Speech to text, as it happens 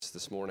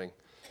this morning.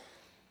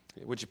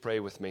 Would you pray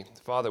with me?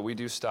 Father, we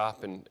do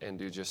stop and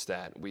do just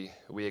that. We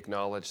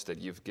acknowledge that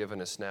you've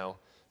given us now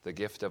the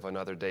gift of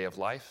another day of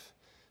life,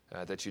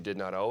 that you did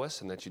not owe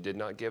us and that you did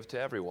not give to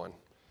everyone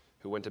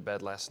who went to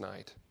bed last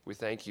night. We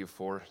thank you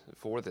for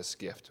this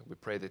gift. We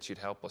pray that you'd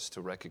help us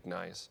to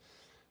recognize,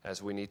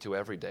 as we need to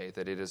every day,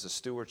 that it is a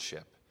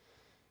stewardship.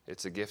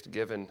 It's a gift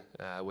given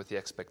with the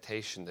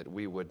expectation that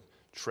we would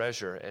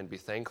treasure and be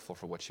thankful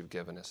for what you've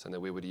given us and that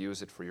we would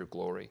use it for your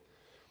glory.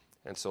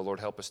 And so, Lord,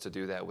 help us to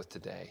do that with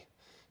today.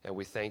 And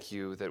we thank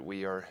you that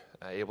we are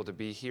able to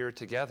be here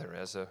together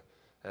as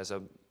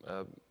a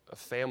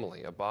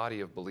family, a body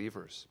of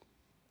believers.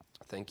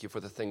 Thank you for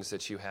the things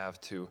that you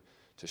have to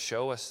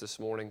show us this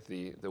morning,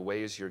 the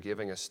ways you're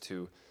giving us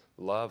to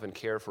love and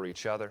care for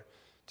each other,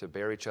 to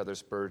bear each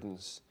other's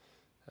burdens.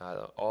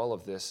 All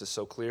of this is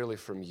so clearly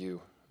from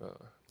you.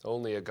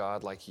 Only a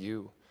God like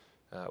you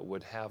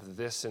would have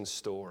this in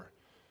store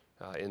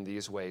in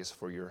these ways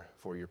for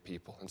your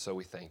people. And so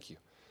we thank you.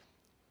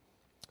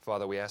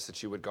 Father, we ask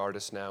that you would guard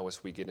us now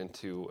as we get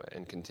into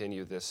and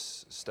continue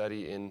this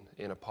study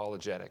in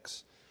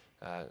apologetics.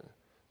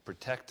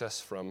 Protect us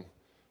from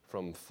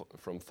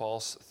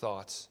false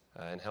thoughts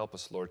and help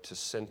us, Lord, to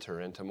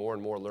center and to more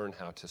and more learn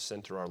how to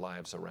center our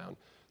lives around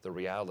the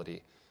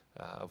reality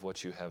of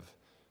what you have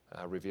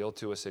revealed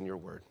to us in your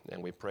word.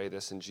 And we pray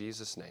this in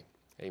Jesus' name.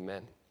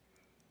 Amen.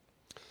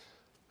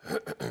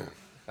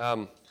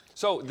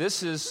 So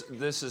this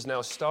is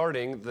now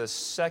starting the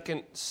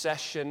second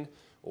session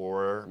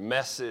or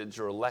message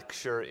or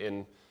lecture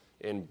in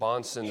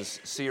Bahnsen's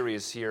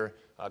series here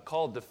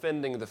called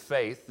Defending the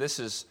Faith. This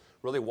is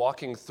really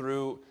walking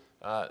through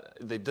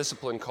the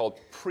discipline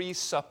called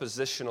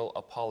presuppositional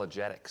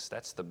apologetics.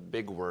 That's the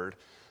big word.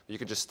 You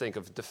could just think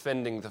of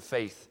defending the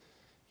faith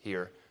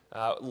here.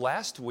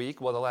 Last week,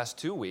 the last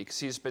 2 weeks,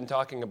 he's been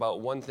talking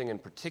about one thing in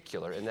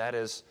particular, and that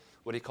is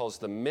what he calls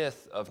the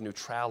myth of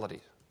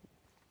neutrality.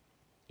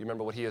 You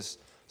remember what he has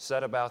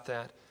said about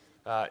that?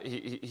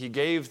 He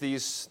gave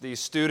these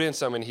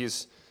students,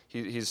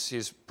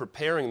 he's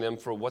preparing them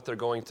for what they're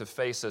going to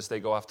face as they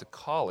go off to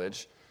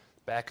college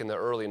back in the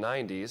early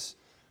 90s.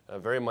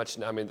 Very much,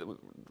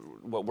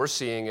 what we're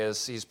seeing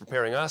is he's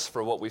preparing us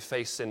for what we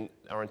face in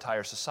our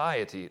entire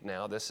society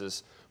now. This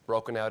is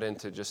broken out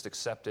into just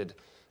accepted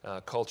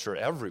culture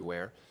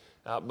everywhere.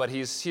 But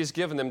he's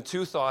given them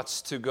two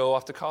thoughts to go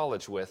off to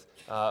college with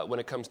when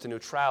it comes to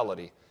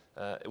neutrality.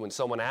 When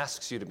someone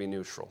asks you to be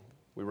neutral,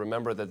 we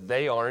remember that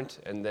they aren't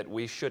and that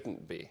we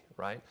shouldn't be,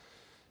 right?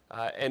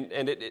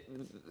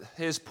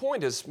 His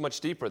point is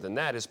much deeper than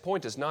that. His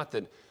point is not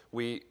that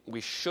we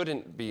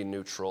shouldn't be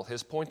neutral.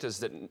 His point is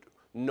that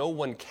no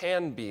one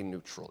can be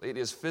neutral. It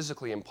is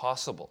physically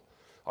impossible.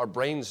 Our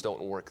brains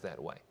don't work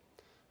that way.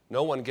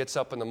 No one gets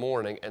up in the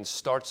morning and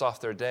starts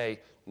off their day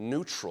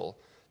neutral,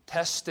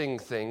 testing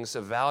things,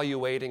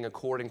 evaluating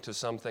according to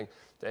something,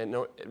 and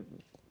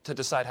to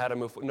decide how to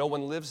move. No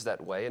one lives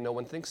that way, and no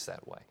one thinks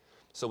that way.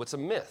 So it's a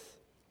myth.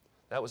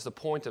 That was the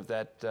point of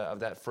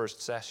that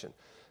first session.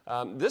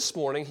 This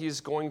morning, he's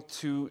going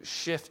to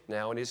shift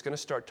now, and he's going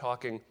to start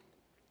talking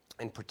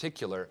in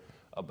particular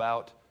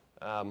about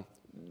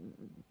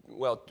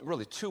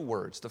really two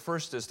words. The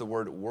first is the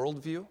word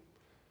worldview.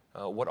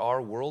 What are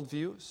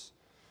worldviews?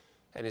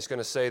 And he's going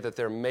to say that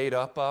they're made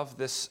up of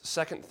this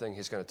second thing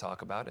he's going to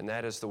talk about, and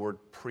that is the word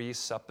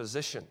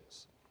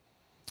presuppositions.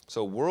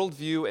 So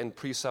worldview and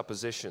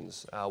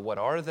presuppositions, what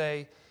are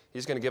they?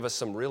 He's going to give us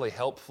some really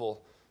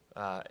helpful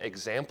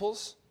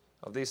examples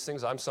of these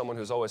things. I'm someone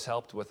who's always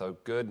helped with a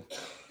good,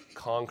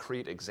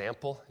 concrete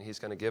example, and he's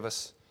going to give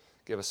us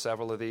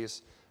several of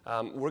these.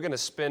 We're going to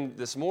spend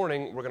this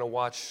morning, we're going to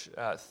watch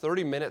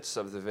 30 minutes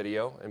of the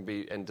video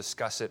and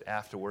discuss it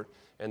afterward.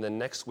 And then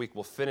next week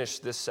we'll finish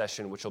this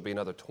session, which will be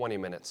another 20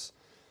 minutes.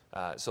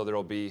 So there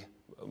will be,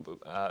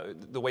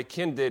 the way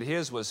Ken did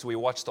his was we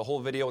watched the whole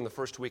video in the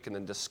first week and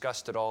then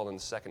discussed it all in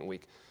the second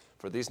week.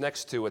 For these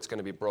next two, it's going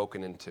to be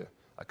broken into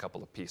a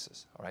couple of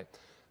pieces, all right?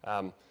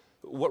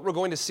 What we're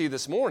going to see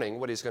this morning,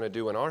 what he's going to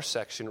do in our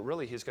section,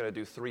 really he's going to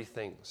do three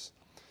things.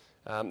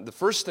 The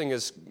first thing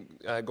is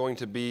going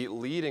to be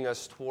leading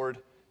us toward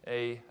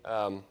a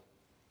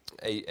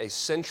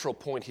central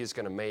point he's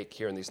going to make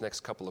here in these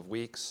next couple of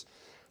weeks,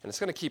 and it's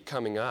going to keep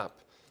coming up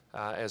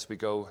as we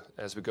go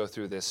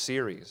through this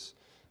series.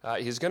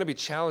 He's going to be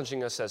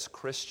challenging us as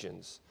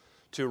Christians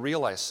to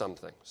realize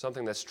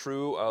something that's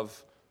true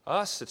of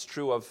us, it's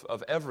true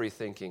of every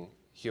thinking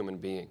human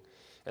being,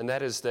 and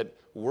that is that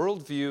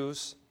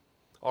worldviews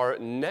are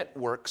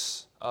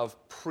networks of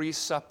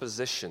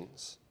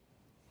presuppositions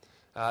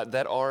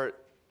that are,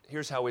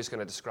 here's how he's going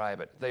to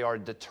describe it, they are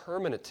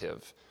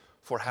determinative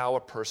for how a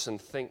person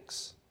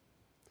thinks.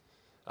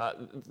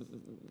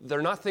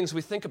 They're not things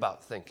we think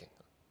about thinking.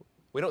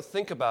 We don't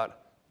think about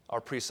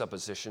our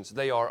presuppositions.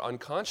 They are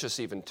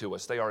unconscious even to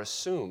us. They are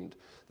assumed.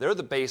 They're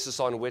the basis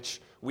on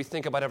which we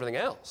think about everything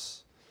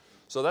else.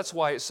 So that's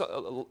why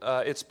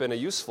it's been a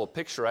useful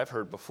picture I've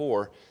heard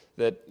before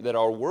that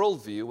our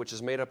worldview, which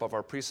is made up of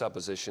our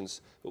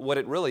presuppositions, what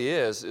it really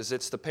is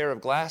it's the pair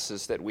of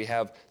glasses that we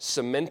have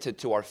cemented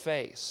to our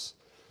face.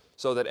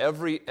 so that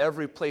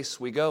every place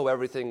we go,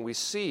 everything we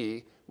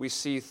see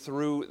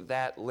through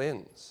that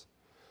lens.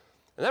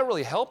 And that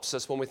really helps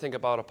us when we think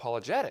about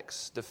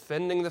apologetics,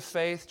 defending the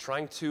faith,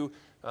 trying to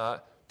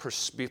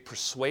be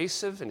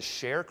persuasive and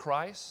share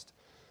Christ.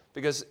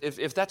 Because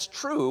if that's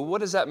true,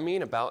 what does that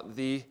mean about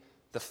the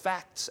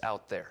facts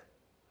out there?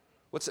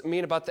 What's it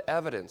mean about the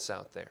evidence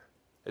out there?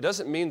 It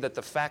doesn't mean that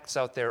the facts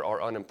out there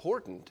are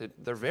unimportant.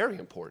 They're very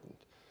important.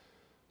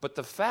 But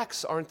the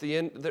facts aren't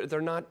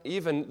they're not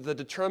even the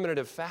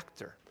determinative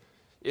factor.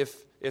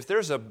 If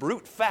there's a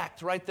brute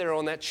fact right there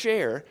on that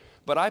chair,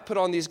 but I put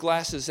on these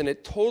glasses and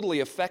it totally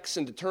affects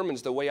and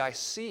determines the way I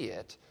see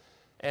it,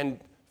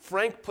 and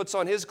Frank puts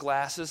on his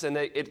glasses and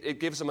it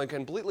gives him a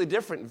completely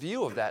different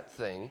view of that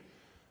thing,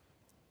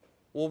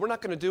 well, we're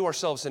not going to do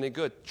ourselves any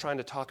good trying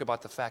to talk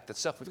about the fact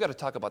itself. We've got to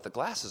talk about the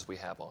glasses we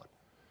have on.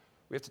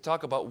 We have to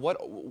talk about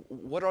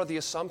what are the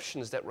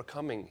assumptions that we're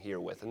coming here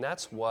with, and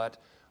that's what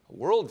a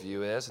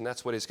worldview is, and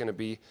that's what he's going to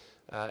be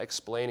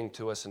explaining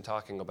to us and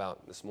talking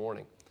about this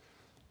morning.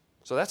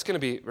 So that's going to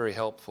be very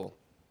helpful.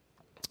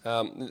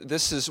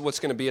 This is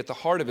what's going to be at the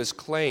heart of his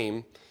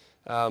claim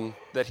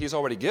that he's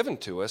already given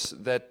to us,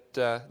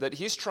 that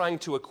he's trying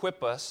to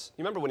equip us.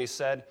 You remember when he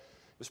said, it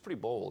was pretty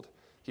bold,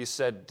 he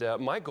said,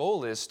 my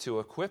goal is to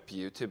equip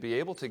you to be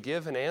able to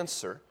give an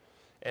answer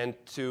and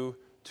to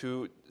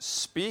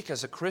speak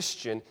as a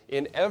Christian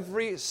in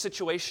every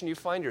situation you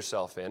find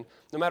yourself in,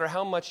 no matter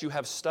how much you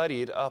have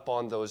studied up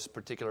on those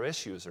particular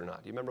issues or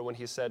not. You remember when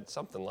he said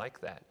something like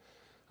that?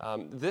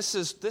 This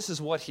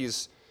is what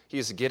he's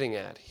getting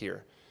at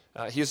here.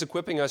 He is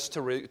equipping us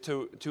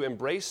to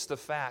embrace the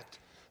fact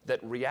that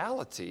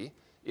reality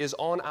is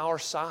on our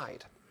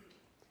side.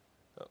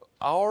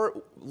 Our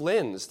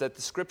lens that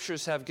the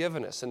Scriptures have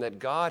given us and that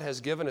God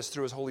has given us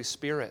through His Holy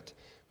Spirit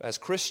as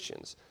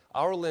Christians,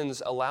 our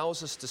lens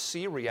allows us to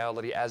see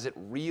reality as it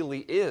really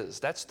is.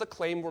 That's the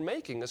claim we're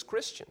making as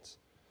Christians.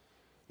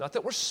 Not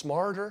that we're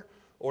smarter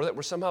or that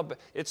we're somehow,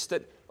 it's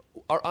that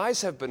our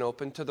eyes have been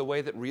opened to the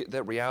way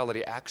that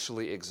reality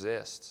actually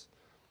exists.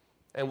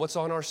 And what's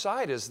on our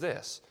side is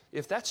this.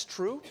 If that's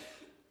true,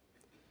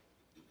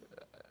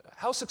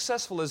 how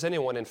successful is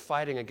anyone in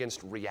fighting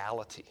against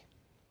reality?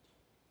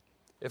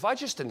 If I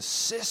just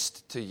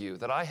insist to you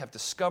that I have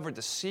discovered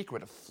the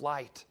secret of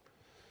flight,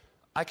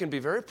 I can be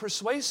very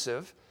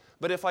persuasive,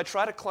 but if I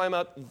try to climb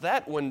out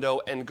that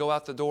window and go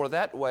out the door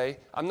that way,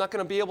 I'm not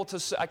going to be able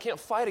to, I can't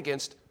fight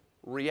against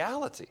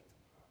reality,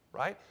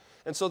 right?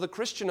 And so the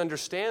Christian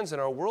understands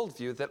in our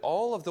worldview that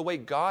all of the way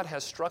God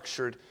has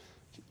structured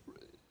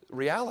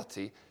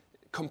reality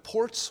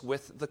comports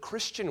with the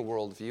Christian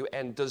worldview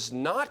and does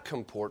not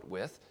comport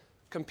with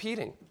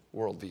competing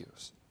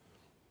worldviews.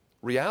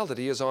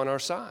 Reality is on our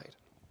side.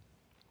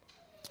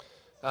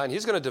 And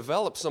he's going to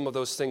develop some of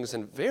those things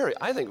in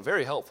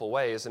very helpful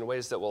ways, in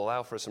ways that will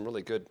allow for some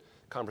really good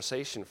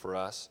conversation for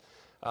us.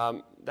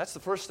 That's the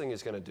first thing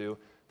he's going to do.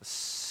 The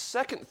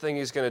second thing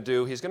he's going to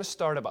do, he's going to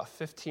start about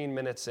 15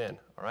 minutes in,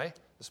 all right?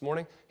 This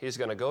morning, he's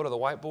going to go to the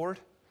whiteboard,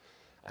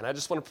 and I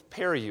just want to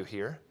prepare you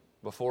here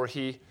before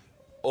he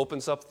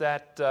opens up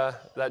that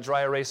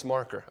dry erase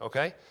marker,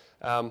 okay?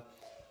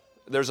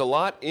 There's a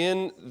lot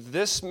in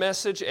this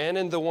message and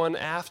in the one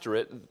after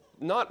it.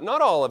 Not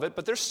all of it,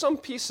 but there's some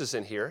pieces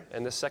in here,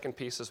 and the second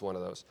piece is one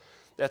of those.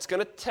 That's going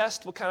to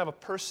test what kind of a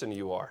person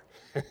you are,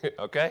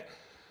 okay?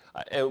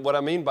 And what I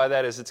mean by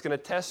that is it's going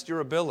to test your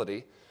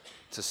ability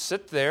to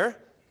sit there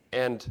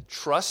and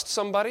trust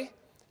somebody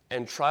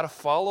and try to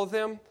follow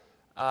them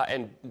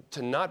and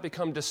to not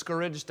become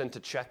discouraged and to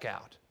check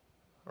out,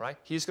 all right?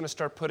 He's going to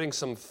start putting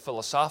some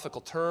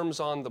philosophical terms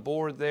on the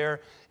board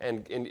there,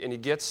 and he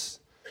gets,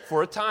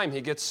 for a time,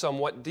 he gets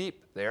somewhat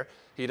deep there.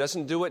 He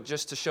doesn't do it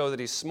just to show that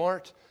he's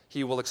smart.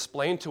 He will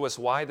explain to us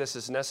why this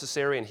is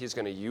necessary, and he's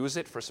going to use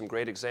it for some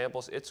great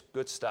examples. It's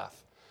good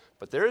stuff.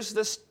 But there's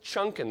this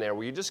chunk in there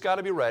where you just got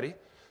to be ready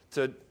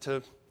to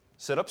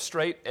sit up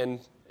straight and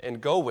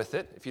go with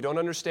it. If you don't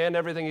understand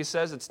everything he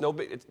says,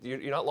 you're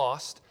not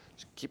lost.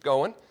 Just keep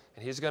going,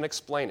 and he's going to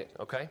explain it,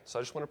 okay? So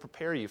I just want to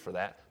prepare you for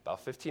that.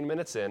 About 15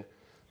 minutes in,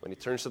 when he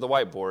turns to the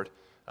whiteboard,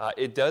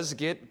 it does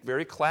get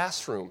very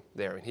classroom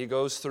there, and he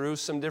goes through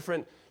some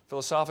different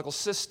philosophical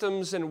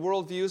systems and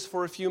worldviews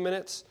for a few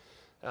minutes.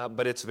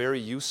 But it's very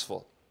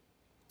useful.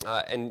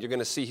 And you're going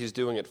to see he's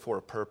doing it for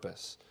a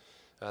purpose.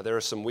 There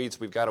are some weeds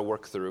we've got to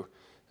work through,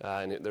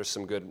 and there's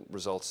some good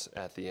results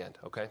at the end,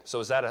 okay? So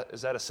is that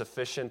a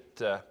sufficient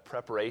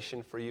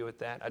preparation for you at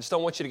that? I just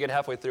don't want you to get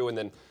halfway through and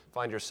then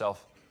find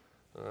yourself,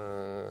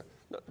 no,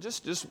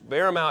 just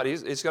bear him out.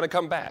 He's going to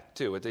come back,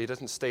 too. He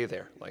doesn't stay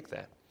there like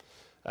that.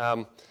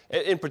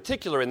 In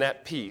particular, in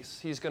that piece,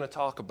 he's going to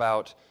talk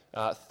about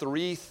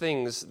three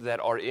things that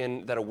a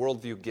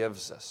worldview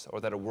gives us,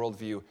 or that a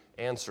worldview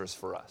answers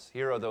for us.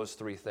 Here are those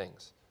three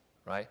things,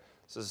 right?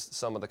 This is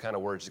some of the kind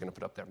of words he's going to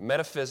put up there.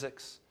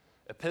 Metaphysics,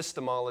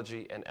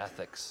 epistemology, and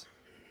ethics.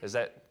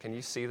 Can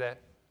you see that?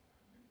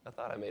 I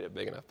thought I made it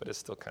big enough, but it's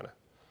still kind of,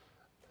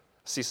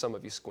 see some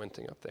of you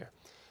squinting up there.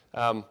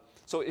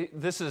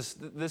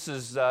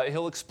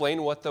 He'll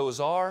explain what those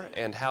are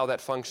and how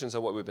that functions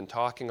and what we've been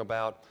talking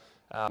about.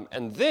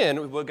 And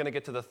then we're going to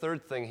get to the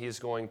third thing he's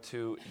going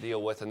to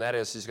deal with, and that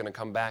is he's going to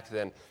come back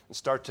then and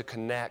start to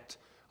connect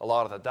a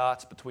lot of the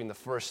dots between the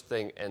first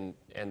thing and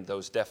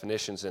those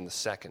definitions in the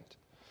second.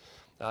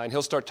 And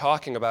he'll start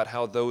talking about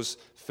how those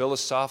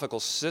philosophical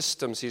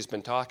systems he's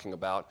been talking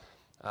about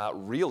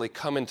really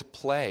come into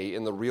play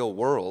in the real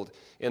world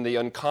in the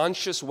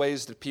unconscious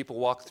ways that people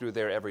walk through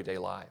their everyday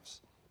lives.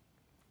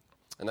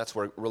 And that's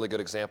where really good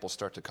examples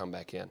start to come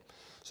back in.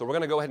 So we're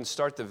going to go ahead and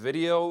start the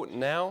video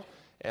now.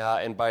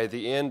 And by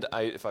the end,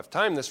 if I've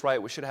timed this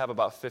right, we should have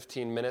about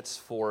 15 minutes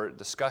for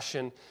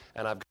discussion.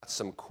 And I've got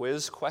some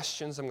quiz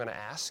questions I'm going to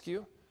ask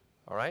you.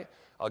 All right?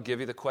 I'll give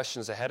you the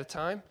questions ahead of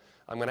time.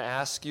 I'm going to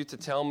ask you to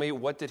tell me,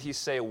 what did he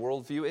say a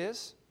worldview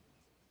is?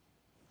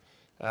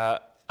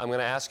 I'm going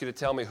to ask you to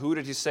tell me, who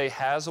did he say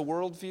has a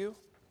worldview?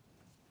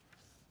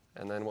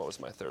 And then what was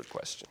my third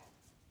question?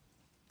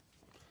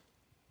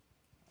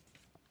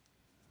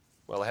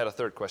 Well, I had a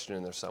third question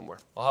in there somewhere.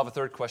 I'll have a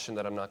third question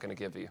that I'm not going to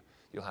give you.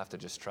 You'll have to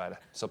just try to.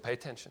 So pay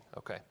attention.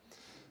 Okay.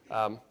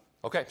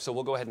 Okay. So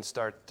we'll go ahead and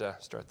start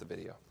the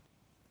video.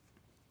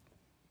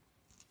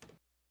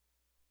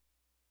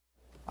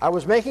 I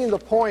was making the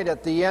point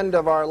at the end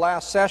of our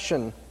last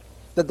session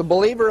that the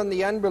believer and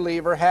the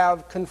unbeliever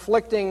have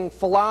conflicting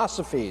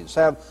philosophies,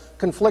 have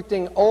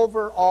conflicting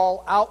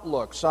overall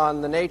outlooks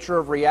on the nature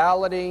of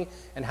reality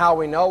and how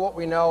we know what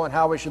we know and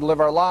how we should live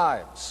our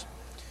lives.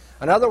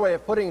 Another way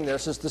of putting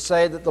this is to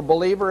say that the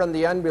believer and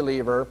the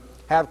unbeliever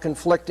have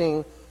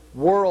conflicting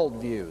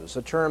worldviews,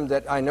 a term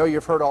that I know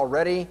you've heard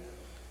already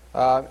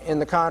in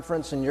the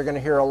conference, and you're going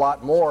to hear a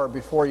lot more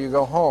before you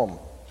go home.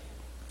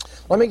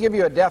 Let me give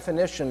you a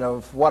definition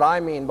of what I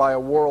mean by a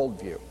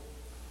worldview.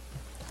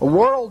 A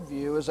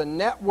worldview is a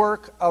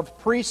network of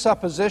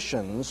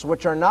presuppositions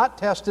which are not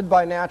tested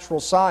by natural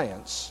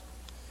science,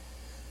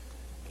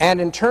 and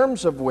in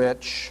terms of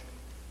which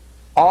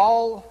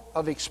all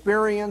of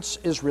experience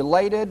is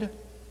related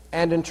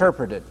and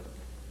interpreted.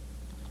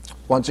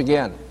 Once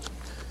again,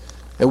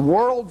 a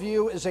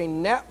worldview is a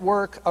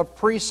network of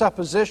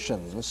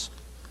presuppositions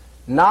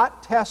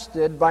not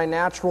tested by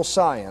natural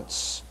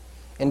science,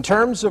 in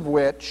terms of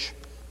which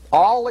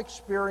all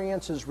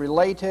experience is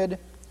related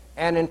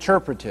and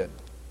interpreted.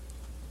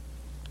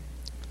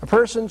 A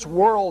person's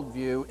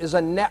worldview is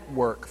a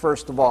network,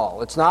 first of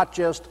all. It's not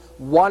just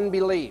one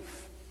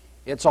belief.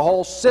 It's a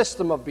whole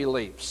system of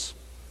beliefs.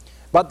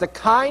 But the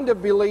kind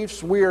of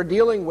beliefs we are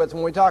dealing with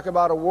when we talk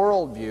about a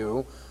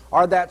worldview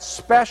are that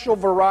special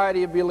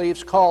variety of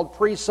beliefs called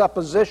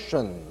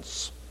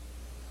presuppositions.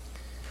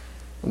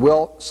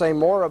 We'll say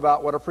more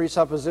about what a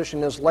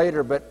presupposition is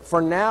later, but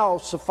for now,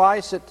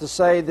 suffice it to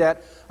say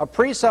that a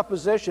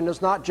presupposition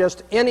is not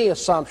just any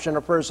assumption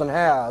a person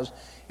has.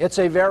 It's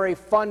a very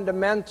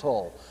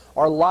fundamental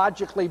or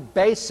logically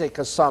basic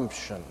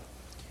assumption.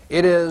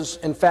 It is,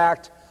 in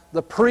fact,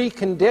 the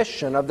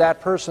precondition of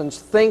that person's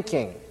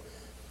thinking.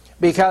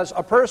 Because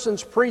a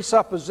person's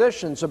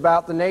presuppositions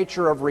about the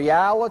nature of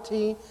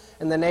reality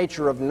and the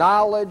nature of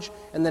knowledge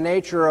and the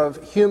nature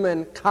of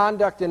human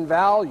conduct and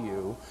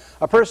value,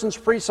 a person's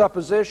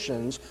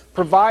presuppositions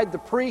provide the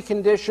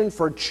precondition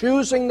for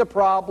choosing the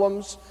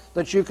problems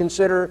that you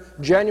consider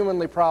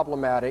genuinely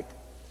problematic,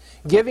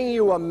 giving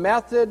you a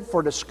method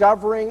for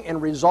discovering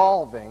and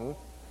resolving,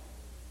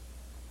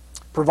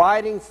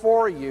 providing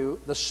for you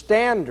the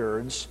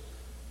standards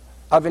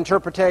of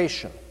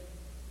interpretation.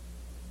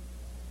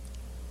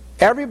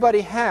 Everybody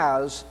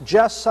has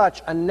just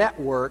such a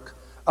network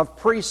of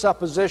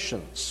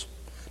presuppositions.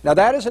 Now,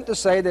 that isn't to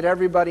say that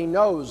everybody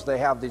knows they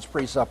have these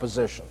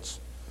presuppositions.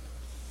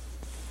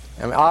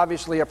 I mean,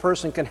 obviously, a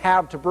person can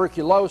have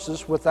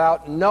tuberculosis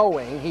without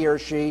knowing he or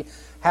she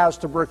has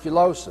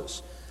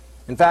tuberculosis.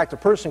 In fact, a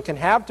person can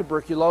have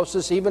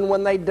tuberculosis even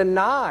when they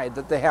deny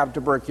that they have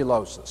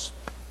tuberculosis.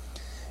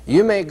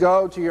 You may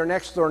go to your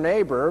next-door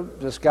neighbor,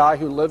 this guy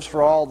who lives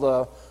for all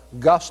the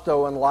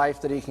gusto in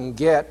life that he can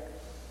get,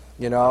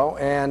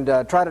 and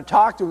try to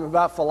talk to him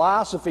about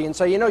philosophy and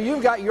say,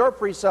 you've got your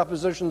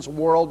presuppositions and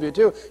worldview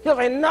too. He'll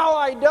say, no,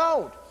 I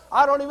don't.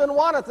 I don't even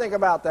want to think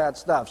about that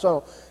stuff.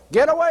 So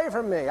get away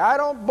from me. I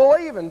don't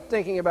believe in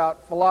thinking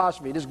about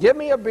philosophy. Just give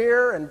me a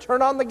beer and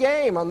turn on the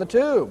game on the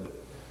tube.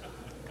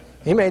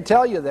 He may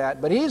tell you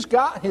that, but he's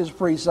got his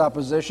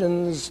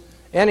presuppositions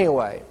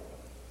anyway.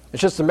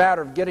 It's just a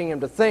matter of getting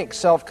him to think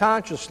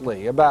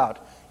self-consciously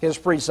about his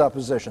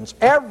presuppositions.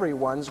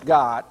 Everyone's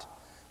got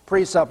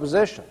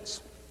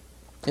presuppositions.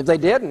 If they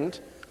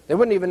didn't, they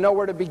wouldn't even know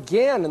where to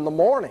begin in the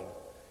morning.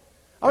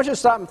 I want you to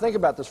stop and think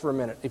about this for a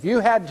minute. If you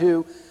had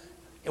to,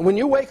 when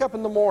you wake up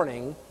in the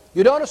morning,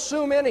 you don't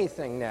assume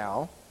anything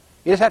now.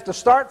 You just have to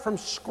start from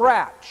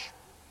scratch,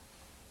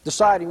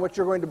 deciding what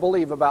you're going to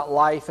believe about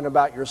life and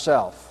about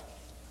yourself.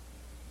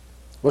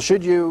 Well,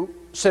 should you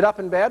sit up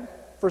in bed,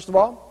 first of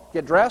all,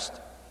 get dressed,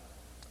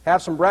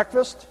 have some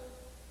breakfast,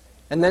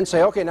 and then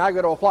say, okay, now I've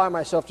got to apply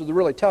myself to the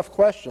really tough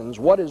questions.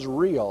 What is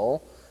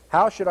real?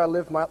 How should I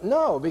live my life?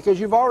 No, because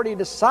you've already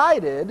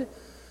decided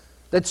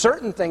that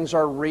certain things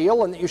are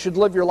real and that you should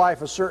live your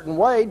life a certain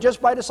way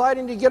just by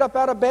deciding to get up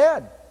out of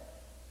bed.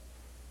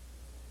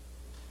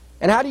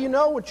 And how do you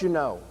know what you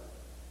know?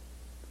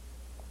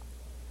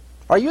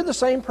 Are you the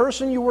same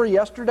person you were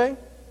yesterday?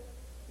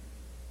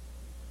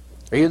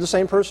 Are you the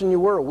same person you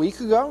were a week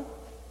ago?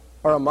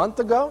 Or a month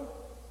ago?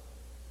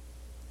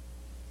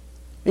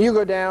 You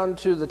go down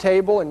to the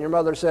table and your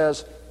mother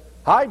says,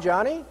 "Hi,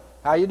 Johnny,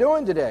 how you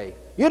doing today?"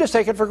 You just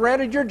take it for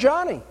granted you're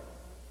Johnny.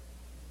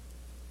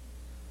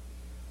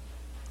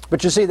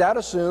 But you see, that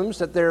assumes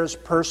that there's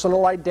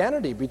personal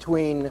identity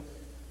between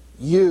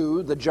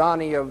you, the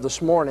Johnny of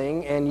this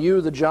morning, and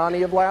you, the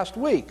Johnny of last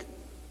week.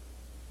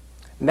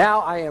 Now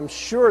I am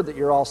sure that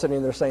you're all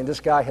sitting there saying, this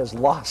guy has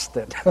lost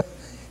it.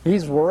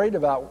 He's worried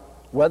about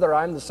whether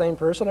I'm the same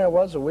person I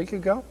was a week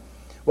ago.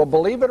 Well,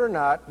 believe it or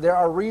not, there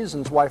are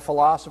reasons why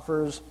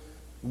philosophers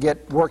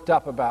get worked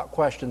up about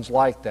questions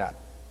like that.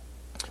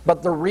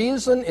 But the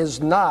reason is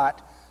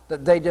not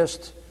that they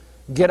just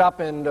get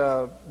up and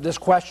this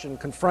question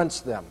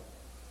confronts them.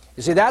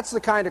 You see, that's the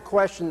kind of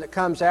question that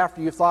comes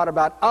after you've thought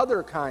about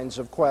other kinds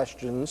of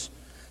questions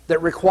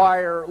that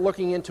require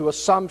looking into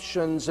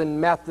assumptions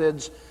and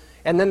methods,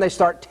 and then they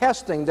start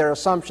testing their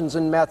assumptions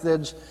and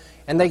methods,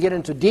 and they get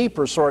into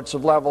deeper sorts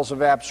of levels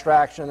of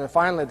abstraction, and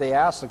finally they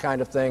ask the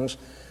kind of things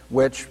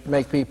which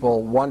make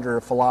people wonder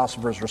if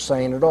philosophers are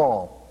sane at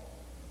all.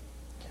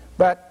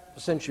 But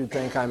since you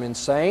think I'm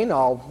insane,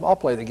 I'll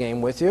play the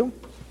game with you.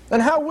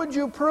 And how would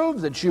you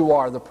prove that you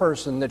are the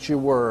person that you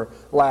were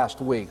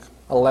last week,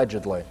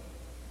 allegedly?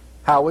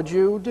 How would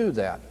you do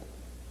that?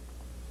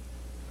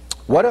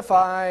 What if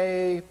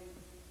I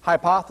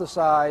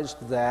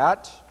hypothesized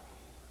that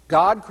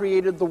God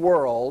created the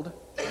world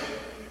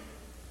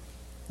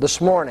this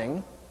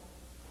morning?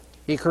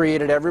 He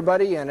created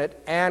everybody in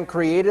it and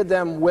created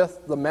them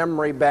with the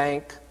memory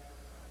bank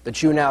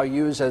that you now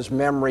use as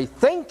memory,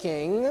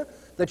 thinking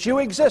that you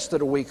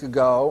existed a week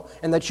ago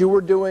and that you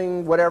were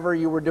doing whatever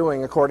you were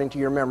doing according to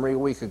your memory a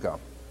week ago.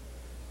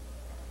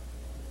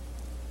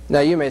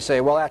 Now you may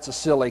say, well, that's a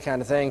silly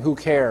kind of thing. Who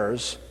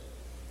cares?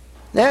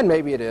 And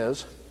maybe it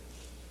is.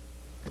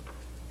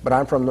 But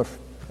I'm from the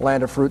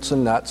land of fruits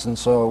and nuts, and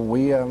so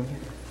we're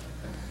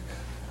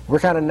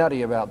kind of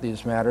nutty about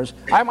these matters.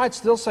 I might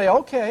still say,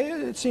 okay,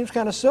 it seems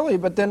kind of silly,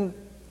 but then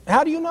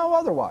how do you know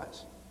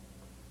otherwise?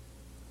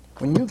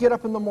 When you get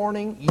up in the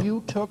morning,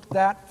 you took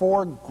that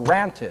for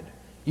granted.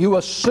 You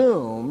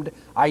assumed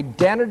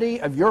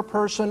identity of your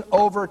person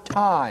over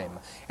time.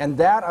 And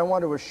that, I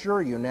want to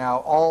assure you now,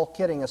 all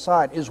kidding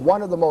aside, is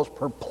one of the most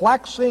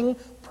perplexing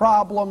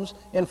problems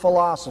in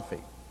philosophy.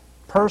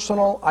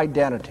 Personal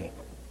identity.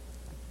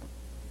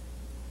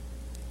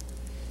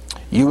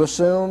 You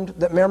assumed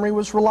that memory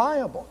was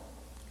reliable.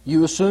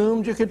 You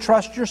assumed you could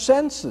trust your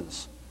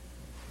senses.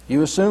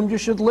 You assumed you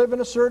should live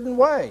in a certain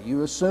way.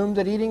 You assumed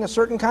that eating a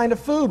certain kind of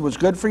food was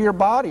good for your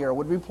body or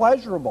would be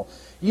pleasurable.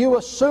 You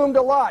assumed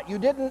a lot. You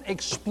didn't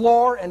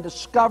explore and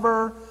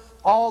discover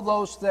all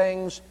those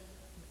things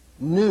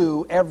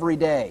new every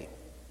day.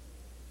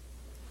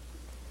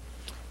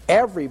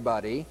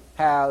 Everybody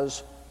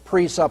has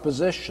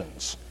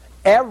presuppositions.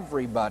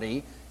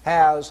 Everybody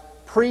has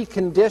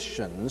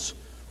preconditions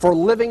for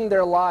living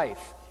their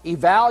life,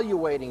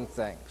 evaluating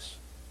things,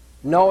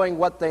 knowing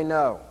what they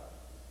know.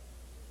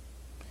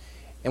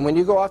 And when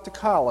you go off to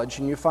college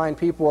and you find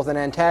people with an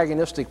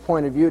antagonistic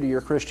point of view to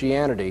your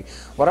Christianity,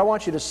 what I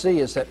want you to see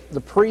is that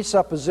the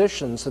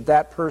presuppositions that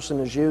that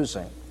person is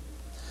using,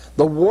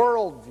 the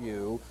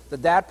worldview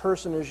that that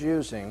person is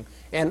using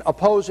in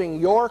opposing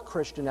your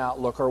Christian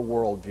outlook or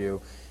worldview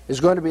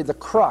is going to be the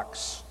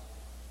crux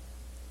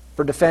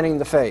for defending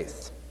the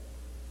faith.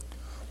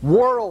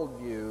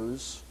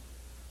 Worldviews,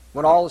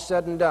 when all is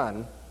said and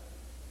done,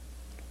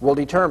 will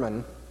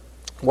determine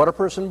what a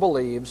person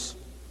believes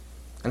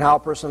and how a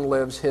person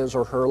lives his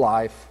or her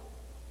life.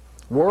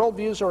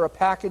 Worldviews are a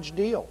package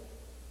deal.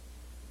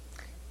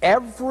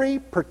 Every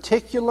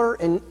particular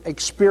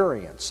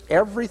experience,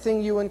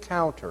 everything you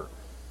encounter,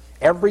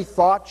 every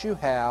thought you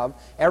have,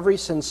 every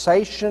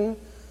sensation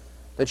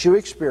that you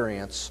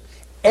experience,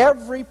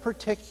 every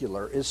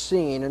particular is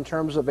seen in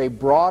terms of a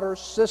broader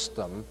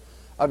system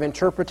of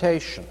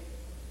interpretation.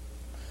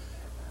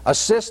 A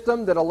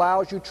system that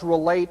allows you to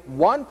relate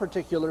one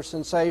particular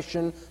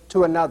sensation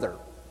to another,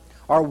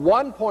 or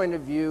one point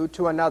of view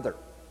to another,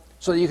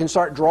 so that you can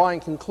start drawing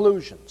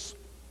conclusions.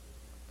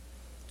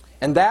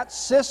 And that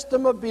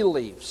system of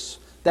beliefs,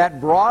 that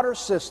broader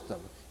system,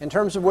 in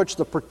terms of which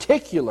the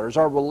particulars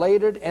are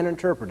related and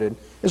interpreted,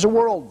 is a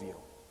worldview.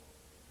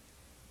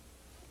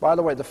 By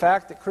the way, the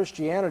fact that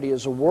Christianity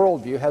is a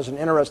worldview has an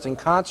interesting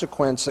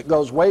consequence that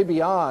goes way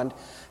beyond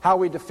how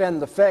we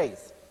defend the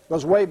faith,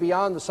 goes way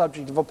beyond the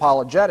subject of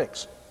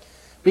apologetics.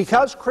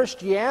 Because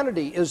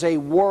Christianity is a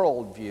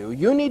worldview,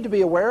 you need to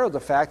be aware of the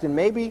fact, and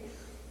maybe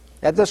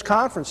at this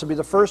conference will be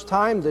the first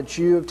time that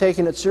you have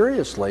taken it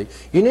seriously,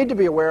 you need to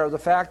be aware of the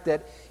fact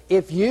that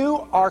if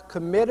you are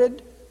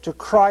committed to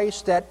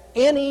Christ at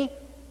any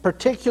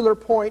particular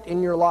point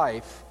in your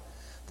life,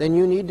 then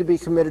you need to be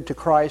committed to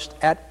Christ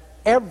at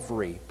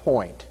every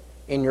point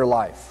in your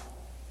life.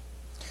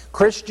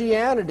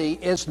 Christianity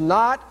is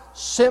not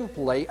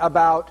simply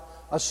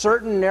about a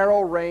certain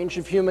narrow range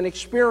of human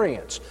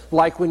experience,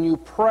 like when you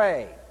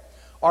pray,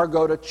 or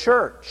go to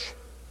church,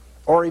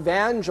 or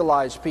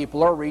evangelize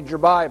people, or read your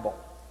Bible.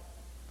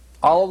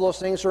 All of those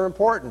things are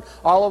important.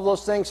 All of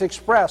those things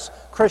express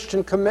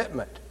Christian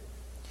commitment.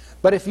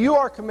 But if you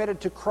are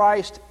committed to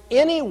Christ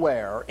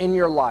anywhere in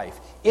your life,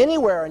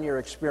 anywhere in your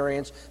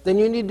experience, then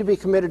you need to be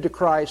committed to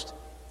Christ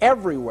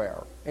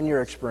everywhere in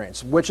your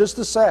experience, which is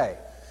to say,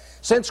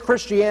 since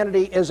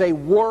Christianity is a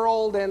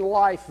world and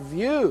life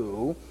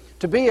view,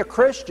 to be a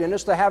Christian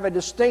is to have a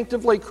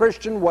distinctively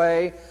Christian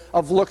way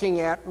of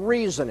looking at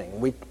reasoning.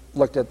 We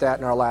looked at that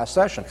in our last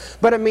session.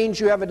 But it means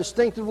you have a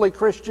distinctively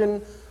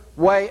Christian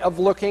way of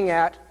looking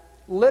at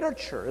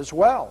literature as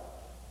well,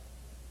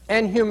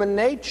 and human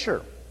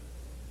nature,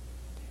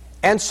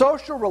 and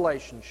social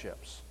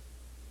relationships,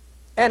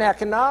 and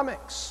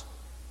economics,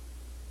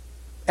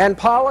 and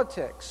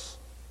politics,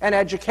 and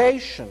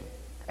education,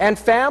 and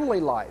family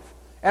life,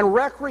 and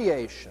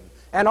recreation,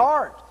 and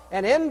art,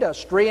 and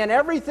industry, and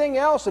everything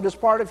else that is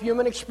part of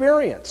human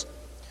experience.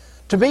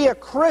 To be a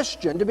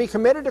Christian, to be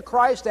committed to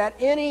Christ at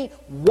any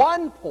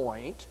one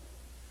point,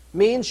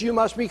 means you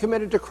must be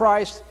committed to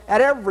Christ at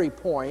every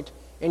point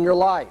in your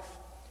life,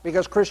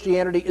 because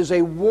Christianity is a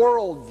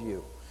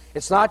worldview.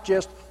 It's not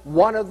just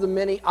one of the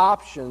many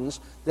options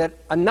that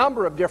a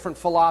number of different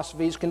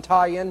philosophies can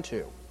tie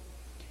into.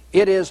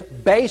 It is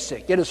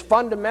basic, it is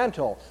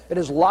fundamental, it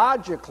is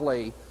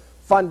logically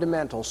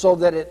fundamental, so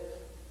that it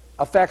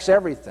affects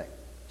everything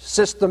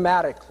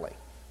systematically.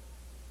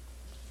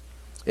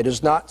 It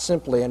is not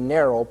simply a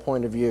narrow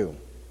point of view.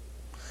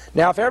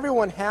 Now, if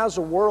everyone has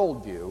a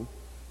worldview,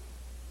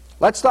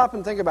 let's stop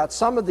and think about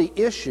some of the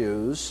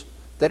issues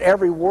that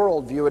every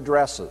worldview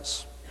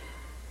addresses.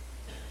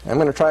 I'm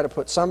going to try to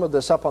put some of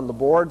this up on the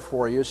board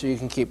for you so you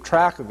can keep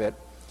track of it.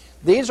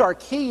 These are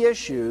key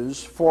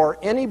issues for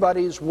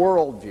anybody's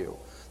worldview.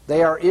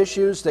 They are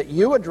issues that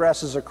you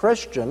address as a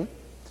Christian.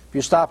 If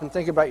you stop and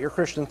think about your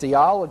Christian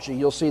theology,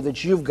 you'll see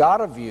that you've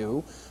got a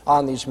view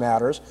on these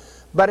matters,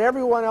 but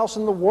everyone else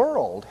in the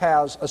world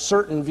has a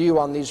certain view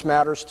on these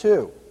matters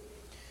too.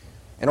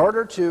 In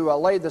order to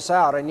lay this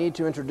out, I need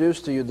to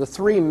introduce to you the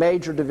three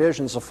major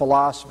divisions of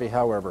philosophy,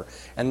 however.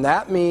 And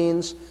that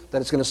means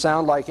that it's going to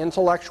sound like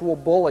intellectual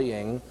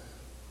bullying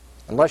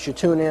unless you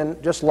tune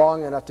in just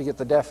long enough to get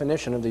the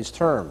definition of these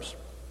terms.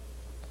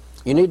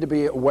 You need to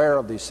be aware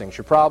of these things.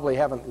 You probably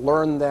haven't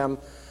learned them,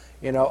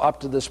 up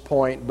to this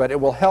point, but it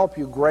will help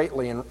you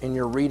greatly in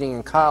your reading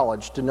in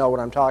college to know what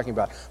I'm talking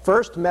about.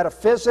 First,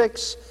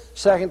 metaphysics.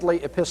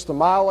 Secondly,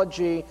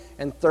 epistemology.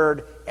 And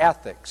third,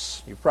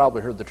 ethics. You've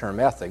probably heard the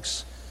term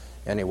ethics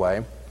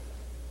anyway.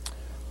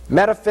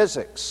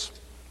 Metaphysics.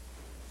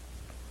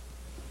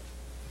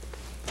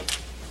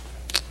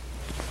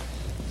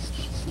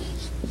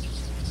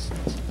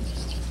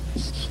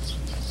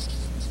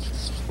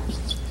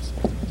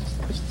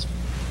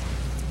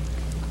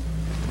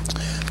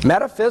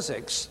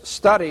 Metaphysics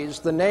studies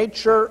the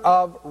nature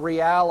of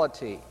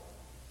reality,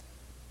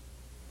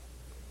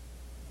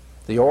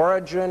 the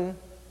origin,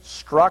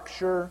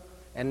 structure,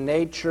 and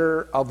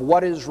nature of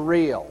what is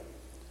real,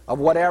 of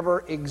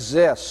whatever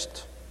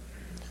exists.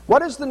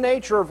 What is the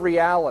nature of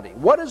reality?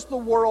 What is the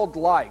world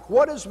like?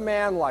 What is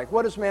man like?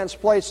 What is man's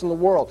place in the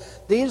world?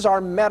 These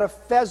are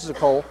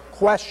metaphysical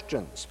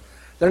questions.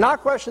 They're not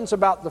questions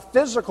about the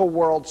physical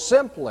world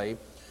simply,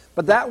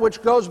 but that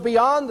which goes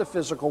beyond the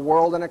physical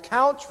world and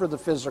accounts for the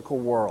physical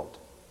world.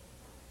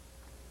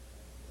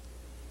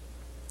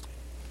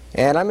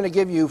 And I'm going to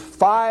give you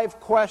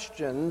 5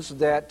 questions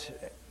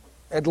that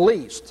at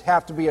least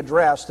have to be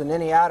addressed in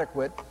any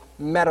adequate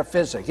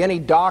metaphysic, any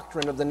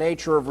doctrine of the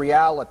nature of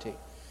reality.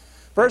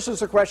 First is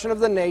the question of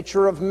the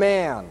nature of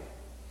man.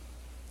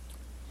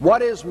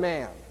 What is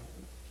man?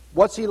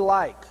 What's he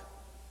like?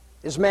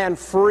 Is man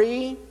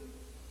free?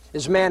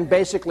 Is man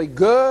basically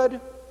good?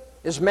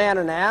 Is man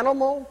an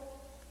animal?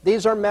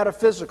 These are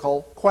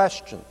metaphysical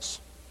questions.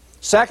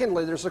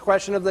 Secondly, there's the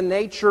question of the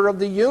nature of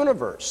the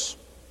universe.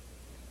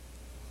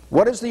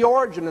 What is the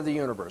origin of the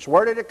universe?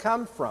 Where did it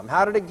come from?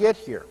 How did it get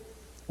here?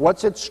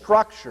 What's its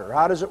structure?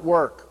 How does it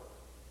work?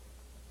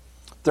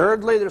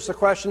 Thirdly, there's the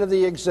question of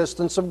the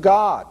existence of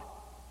God.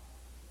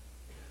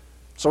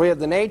 So we have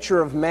the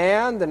nature of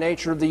man, the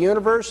nature of the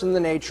universe, and the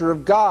nature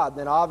of God.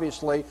 Then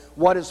obviously,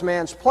 what is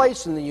man's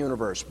place in the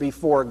universe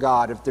before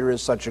God, if there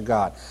is such a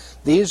God?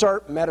 These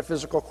are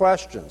metaphysical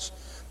questions.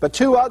 But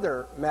 2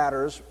 other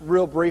matters,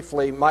 real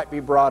briefly, might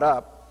be brought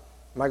up.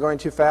 Am I going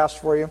too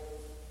fast for you?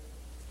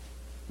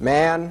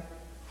 Man,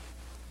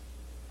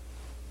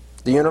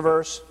 the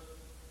universe,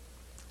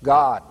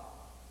 God.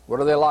 What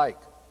are they like?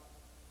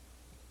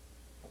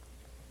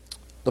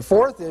 The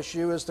 4th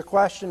issue is the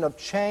question of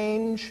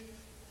change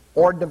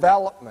or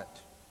development,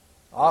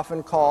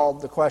 often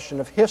called the question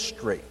of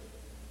history.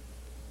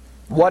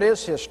 What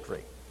is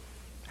history?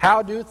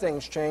 How do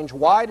things change?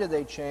 Why do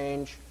they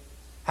change?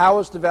 How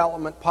is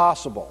development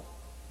possible?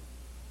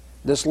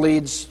 This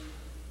leads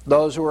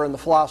those who are in the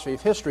philosophy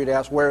of history to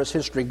ask, where is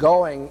history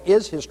going?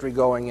 Is history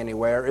going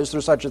anywhere? Is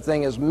there such a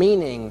thing as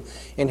meaning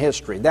in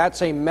history?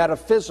 That's a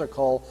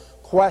metaphysical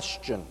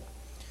question.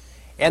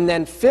 And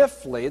then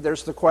fifthly,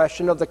 there's the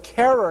question of the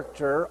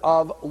character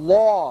of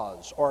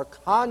laws or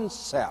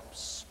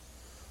concepts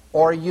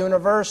or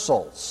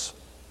universals.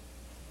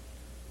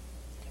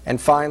 And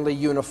finally,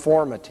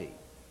 uniformity.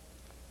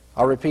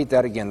 I'll repeat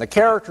that again. The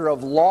character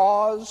of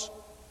laws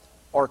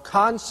or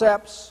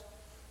concepts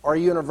or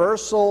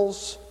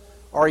universals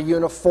or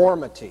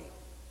uniformity.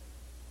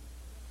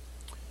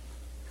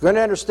 If you're going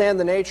to understand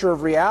the nature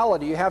of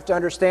reality, you have to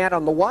understand,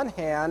 on the one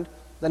hand,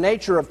 the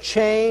nature of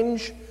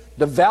change,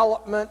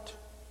 development,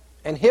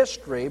 and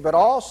history, but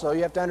also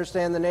you have to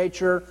understand the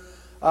nature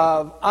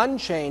of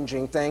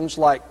unchanging things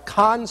like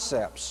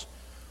concepts,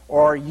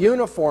 or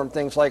uniform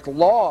things like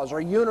laws, or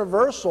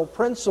universal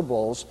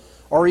principles,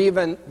 or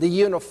even the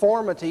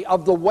uniformity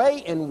of the way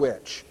in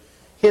which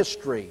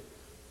history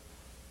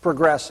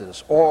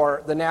progresses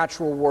or the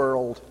natural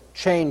world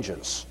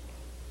changes.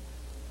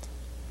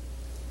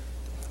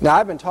 Now,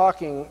 I've been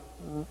talking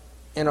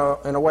in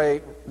a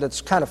way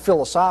that's kind of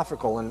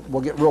philosophical and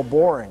will get real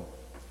boring.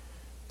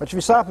 But if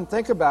you stop and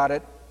think about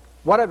it,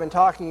 what I've been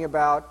talking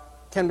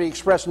about can be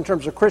expressed in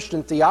terms of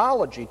Christian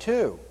theology,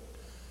 too.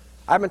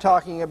 I've been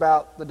talking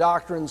about the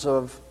doctrines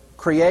of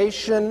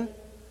creation,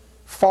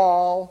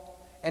 fall,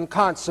 and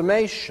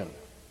consummation.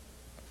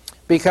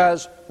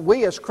 Because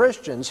we as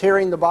Christians,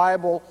 hearing the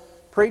Bible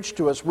preached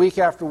to us week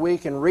after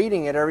week and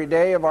reading it every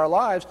day of our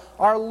lives,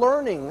 are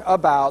learning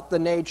about the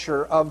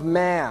nature of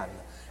man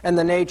and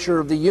the nature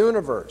of the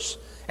universe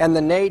and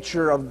the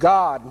nature of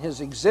God and His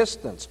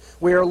existence.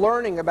 We are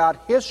learning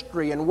about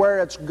history and where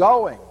it's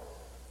going,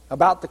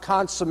 about the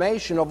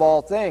consummation of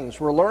all things.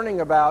 We're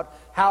learning about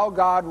how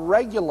God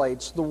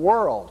regulates the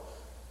world.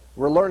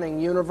 We're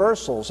learning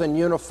universals and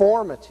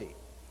uniformity.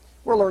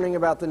 We're learning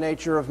about the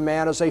nature of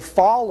man as a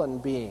fallen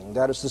being,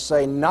 that is to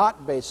say,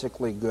 not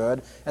basically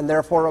good, and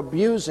therefore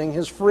abusing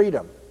his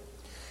freedom.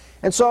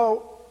 And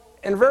so,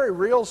 in a very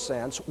real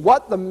sense,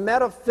 what the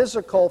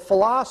metaphysical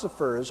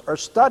philosophers are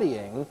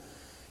studying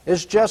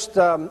is just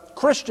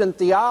Christian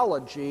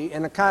theology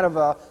in a kind of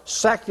a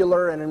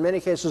secular and in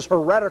many cases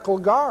heretical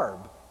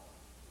garb.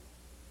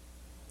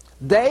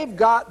 They've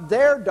got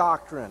their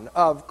doctrine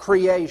of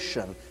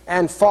creation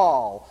and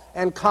fall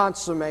and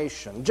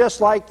consummation,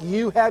 just like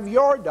you have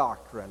your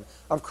doctrine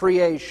of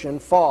creation,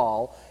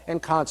 fall,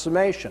 and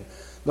consummation.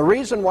 The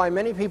reason why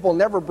many people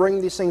never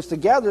bring these things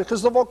together is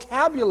because the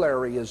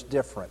vocabulary is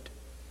different.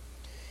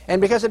 And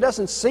because it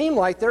doesn't seem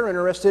like they're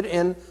interested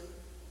in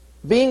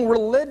being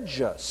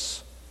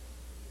religious,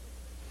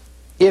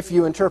 if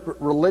you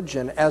interpret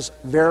religion as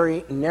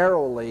very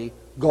narrowly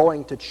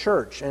going to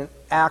church and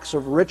acts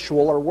of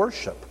ritual or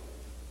worship.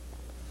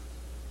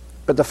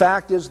 But the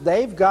fact is,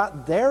 they've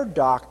got their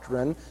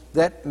doctrine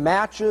that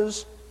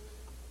matches,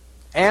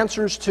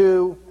 answers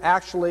to,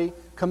 actually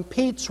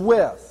competes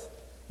with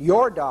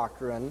your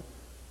doctrine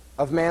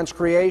of man's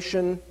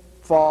creation,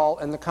 fall,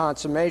 and the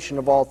consummation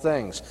of all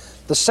things.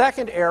 The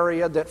second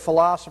area that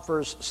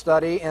philosophers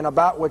study and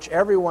about which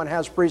everyone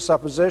has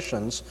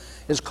presuppositions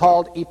is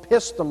called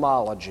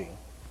epistemology.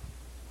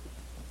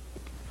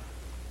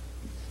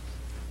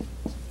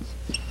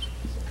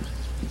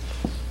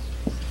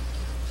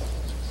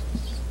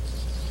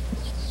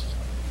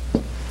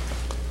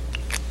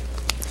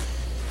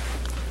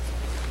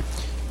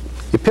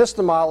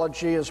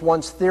 Epistemology is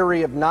one's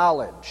theory of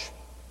knowledge.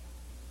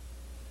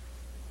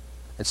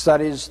 It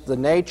studies the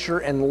nature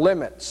and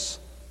limits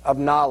of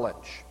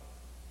knowledge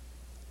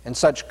and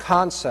such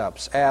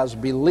concepts as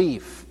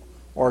belief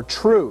or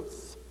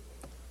truth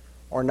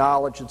or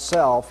knowledge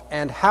itself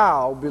and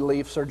how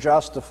beliefs are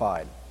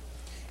justified.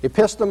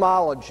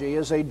 Epistemology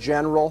is a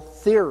general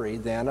theory,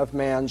 then, of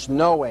man's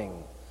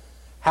knowing,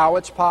 how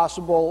it's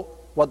possible,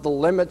 what the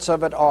limits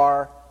of it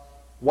are,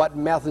 what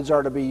methods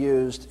are to be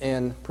used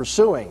in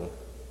pursuing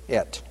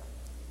it.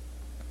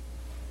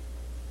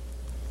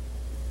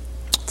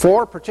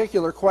 Four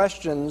particular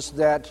questions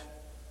that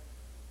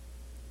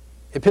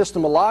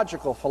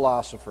epistemological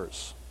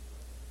philosophers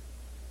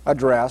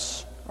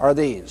address are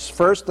these.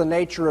 First, the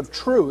nature of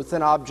truth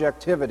and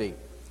objectivity.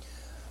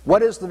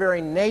 What is the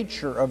very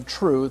nature of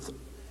truth?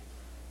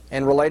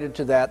 And related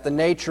to that, the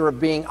nature of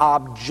being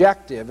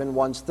objective in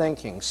one's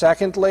thinking.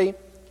 Secondly,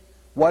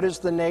 what is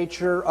the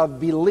nature of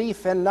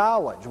belief and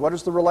knowledge? What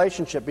is the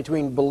relationship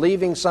between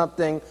believing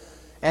something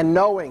and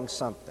knowing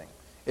something?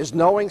 Is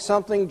knowing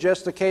something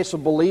just a case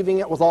of believing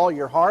it with all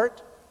your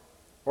heart?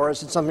 Or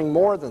is it something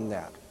more than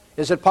that?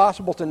 Is it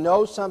possible to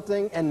know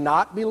something and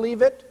not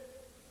believe it?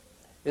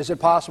 Is it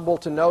possible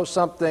to know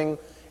something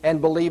and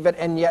believe it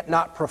and yet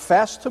not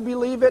profess to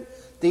believe it?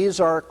 These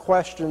are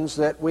questions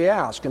that we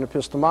ask in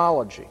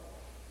epistemology.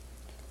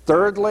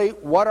 Thirdly,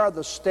 what are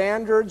the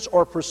standards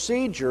or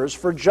procedures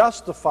for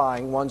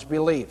justifying one's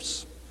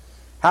beliefs?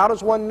 How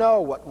does one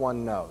know what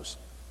one knows?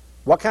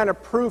 What kind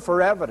of proof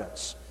or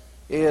evidence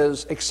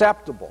is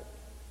acceptable?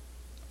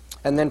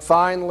 And then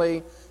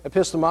finally,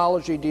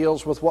 epistemology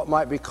deals with what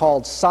might be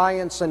called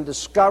science and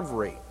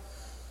discovery,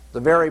 the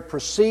very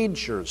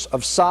procedures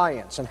of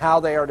science and how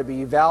they are to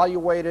be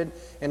evaluated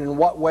and in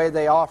what way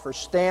they offer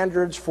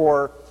standards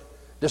for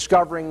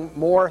discovering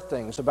more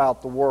things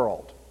about the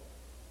world.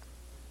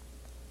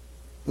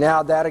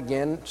 Now that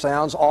again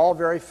sounds all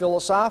very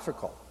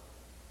philosophical.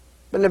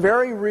 But in a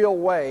very real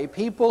way,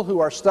 people who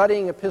are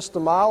studying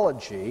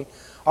epistemology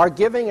are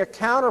giving a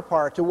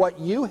counterpart to what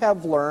you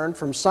have learned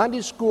from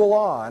Sunday school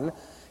on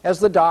as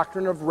the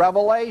doctrine of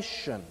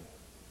revelation,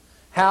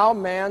 how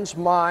man's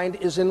mind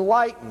is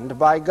enlightened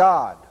by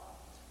God.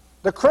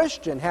 The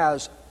Christian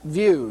has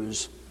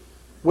views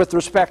with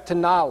respect to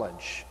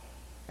knowledge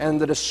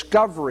and the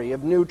discovery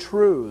of new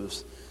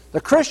truths.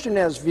 The Christian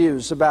has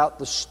views about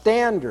the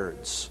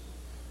standards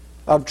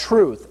of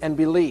truth and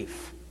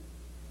belief.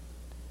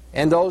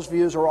 And those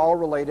views are all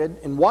related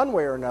in one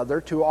way or another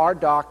to our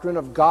doctrine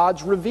of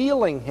God's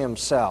revealing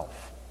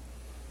Himself.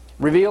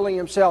 Revealing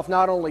Himself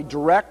not only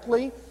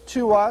directly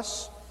to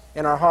us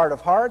in our heart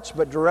of hearts,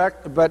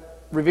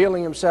 but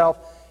revealing Himself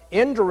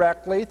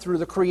indirectly through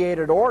the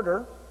created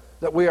order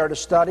that we are to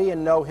study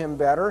and know Him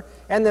better,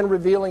 and then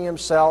revealing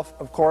Himself,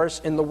 of course,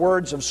 in the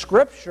words of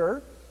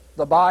Scripture,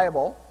 the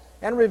Bible,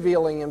 and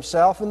revealing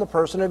Himself in the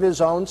person of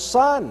His own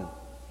Son,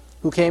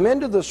 who came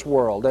into this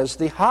world as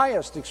the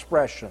highest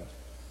expression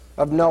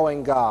of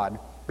knowing God,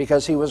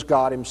 because He was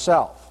God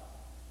Himself.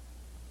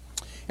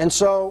 And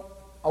so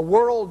a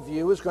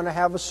worldview is going to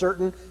have a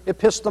certain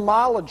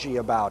epistemology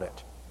about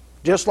it,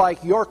 just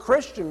like your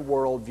Christian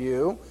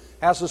worldview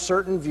has a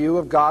certain view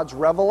of God's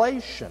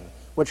revelation,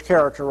 which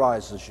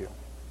characterizes you.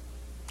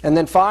 And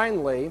then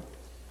finally,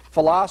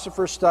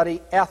 philosophers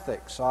study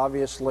ethics,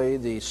 obviously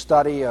the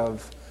study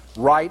of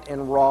right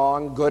and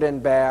wrong, good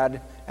and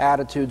bad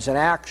attitudes and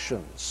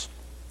actions.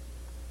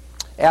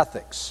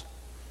 Ethics.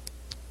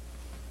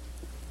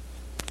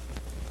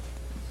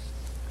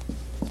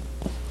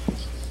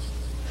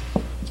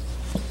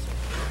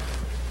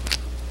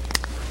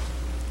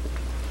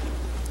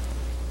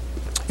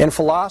 In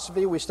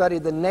philosophy, we study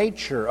the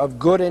nature of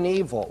good and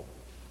evil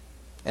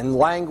and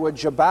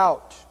language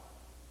about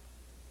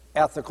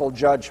ethical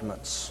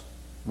judgments.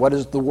 What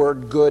does the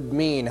word good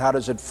mean? How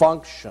does it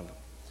function?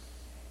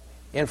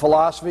 In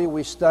philosophy,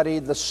 we study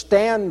the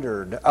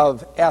standard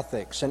of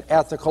ethics and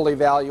ethical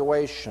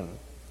evaluation.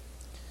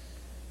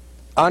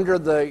 Under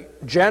the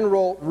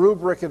general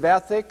rubric of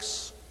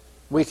ethics,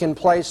 we can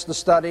place the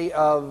study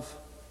of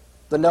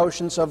the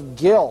notions of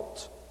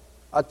guilt,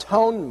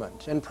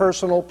 atonement, and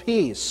personal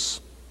peace.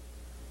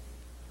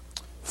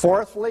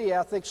 Fourthly,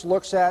 ethics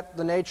looks at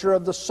the nature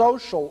of the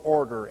social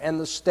order and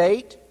the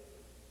state.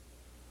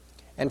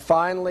 And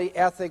finally,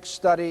 ethics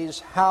studies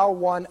how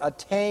one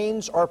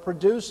attains or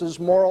produces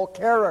moral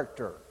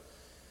character,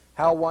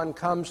 how one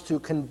comes to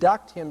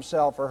conduct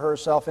himself or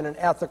herself in an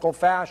ethical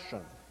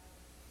fashion.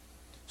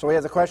 So we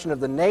have the question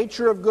of the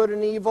nature of good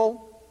and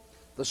evil,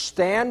 the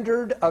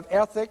standard of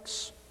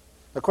ethics,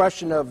 the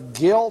question of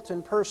guilt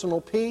and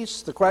personal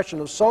peace, the question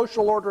of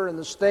social order in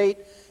the state,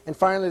 and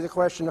finally the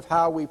question of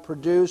how we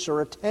produce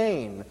or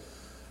attain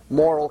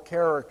moral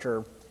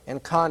character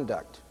and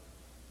conduct.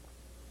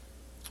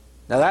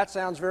 Now that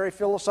sounds very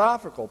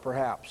philosophical,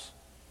 perhaps,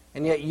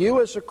 and yet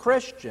you as a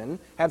Christian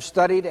have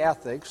studied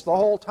ethics the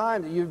whole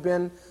time that you've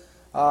been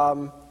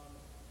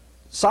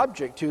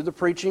subject to the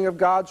preaching of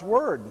God's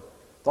Word.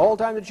 The whole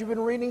time that you've been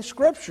reading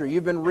Scripture,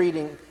 you've been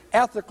reading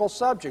ethical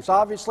subjects.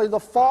 Obviously, the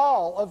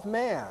fall of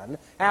man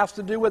has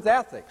to do with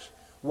ethics.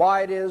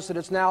 Why it is that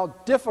it's now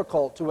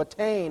difficult to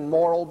attain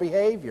moral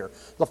behavior.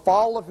 The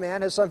fall of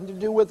man has something to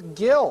do with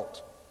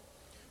guilt.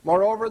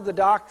 Moreover, the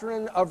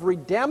doctrine of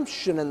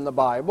redemption in the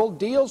Bible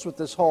deals with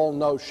this whole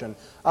notion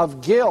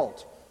of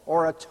guilt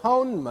or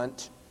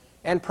atonement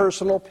and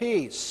personal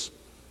peace.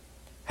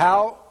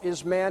 How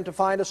is man to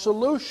find a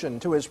solution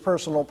to his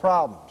personal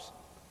problems?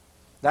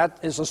 That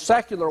is a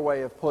secular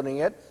way of putting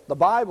it. The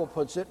Bible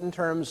puts it in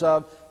terms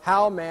of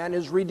how man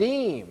is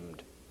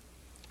redeemed,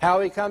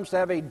 how he comes to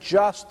have a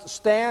just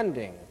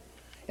standing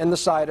in the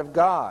sight of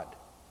God.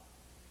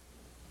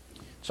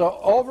 So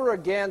over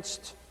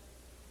against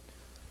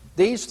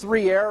these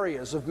three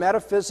areas of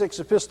metaphysics,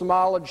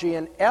 epistemology,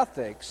 and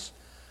ethics,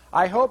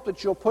 I hope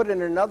that you'll put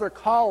in another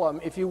column,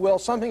 if you will,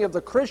 something of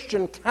the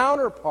Christian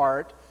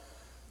counterpart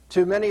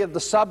to many of the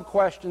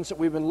sub-questions that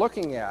we've been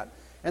looking at.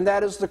 And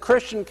that is the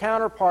Christian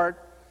counterpart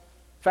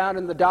found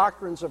in the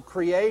doctrines of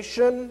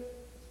creation,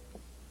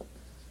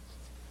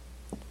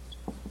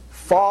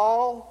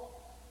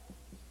 fall,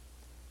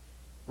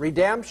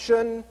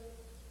 redemption,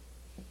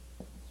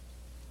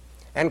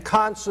 and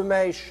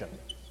consummation.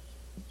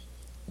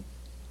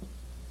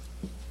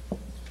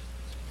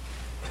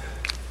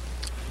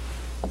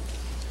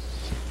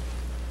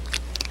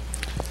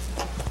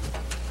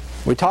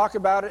 We talk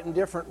about it in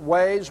different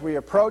ways, we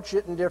approach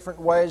it in different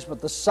ways, but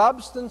the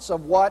substance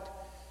of what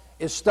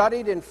is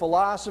studied in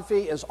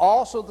philosophy is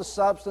also the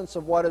substance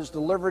of what is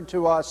delivered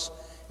to us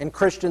in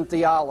Christian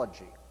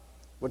theology,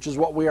 which is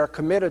what we are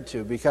committed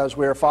to because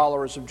we are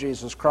followers of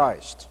Jesus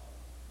Christ.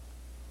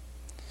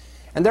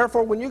 And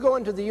therefore, when you go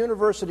into the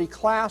university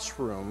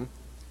classroom,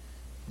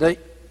 the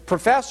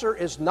professor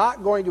is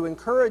not going to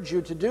encourage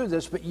you to do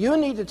this, but you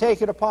need to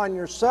take it upon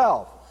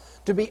yourself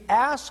to be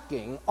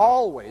asking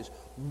always,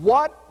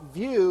 what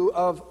view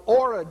of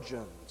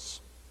origins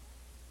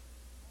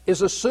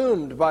is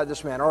assumed by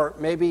this man, or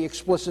maybe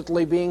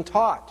explicitly being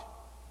taught?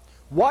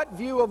 What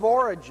view of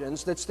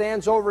origins that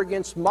stands over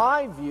against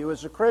my view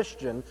as a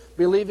Christian,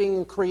 believing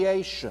in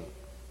creation,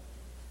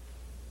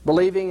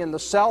 believing in the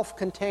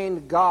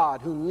self-contained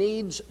God who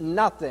needs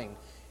nothing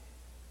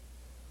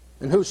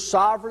and who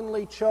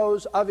sovereignly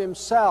chose of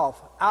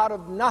himself out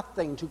of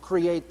nothing to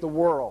create the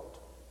world?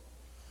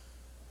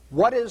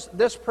 What is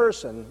this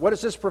person, what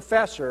is this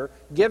professor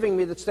giving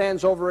me that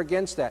stands over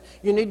against that?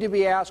 You need to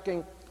be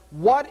asking,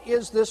 what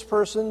is this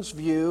person's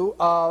view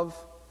of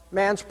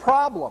man's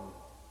problem?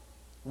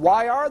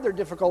 Why are there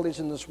difficulties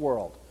in this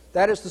world?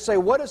 That is to say,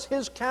 what is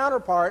his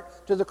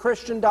counterpart to the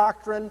Christian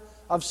doctrine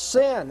of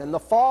sin and the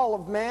fall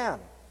of man?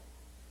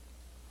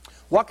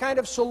 What kind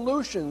of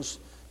solutions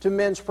to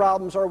men's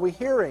problems are we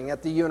hearing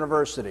at the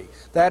university?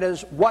 That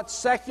is, what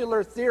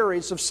secular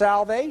theories of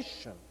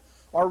salvation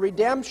or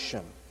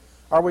redemption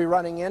are we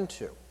running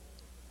into?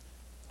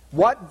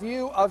 What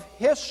view of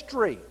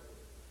history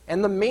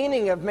and the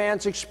meaning of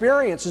man's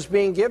experience is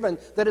being given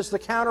that is the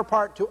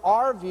counterpart to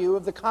our view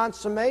of the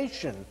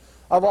consummation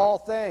of all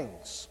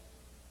things?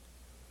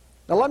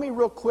 Now let me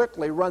real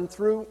quickly run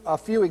through a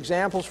few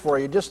examples for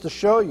you just to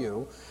show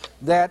you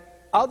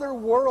that other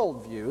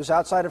worldviews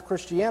outside of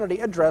Christianity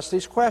address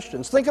these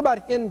questions. Think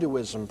about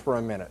Hinduism for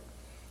a minute,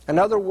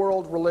 another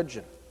world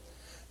religion.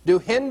 Do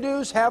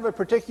Hindus have a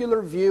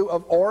particular view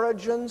of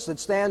origins that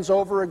stands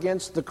over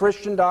against the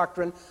Christian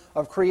doctrine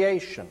of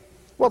creation?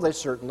 Well, they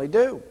certainly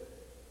do.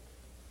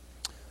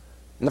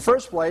 In the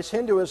first place,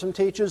 Hinduism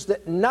teaches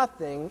that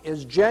nothing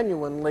is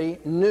genuinely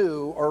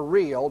new or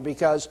real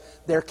because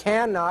there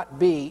cannot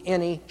be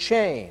any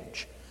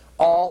change.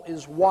 All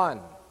is one.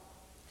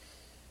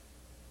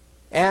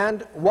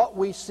 And what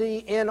we see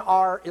in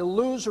our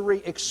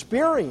illusory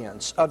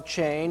experience of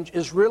change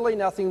is really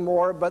nothing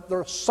more but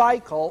the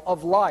cycle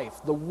of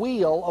life, the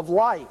wheel of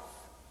life.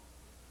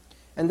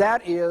 And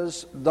that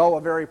is, though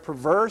a very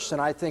perverse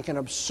and I think an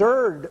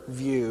absurd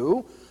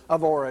view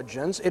of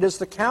origins, it is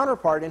the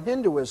counterpart in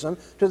Hinduism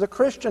to the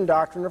Christian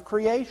doctrine of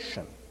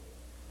creation.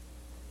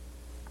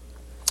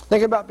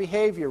 Think about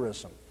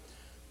behaviorism.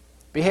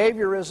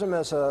 Behaviorism,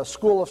 as a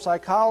school of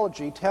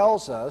psychology,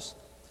 tells us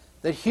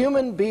that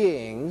human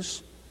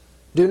beings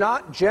do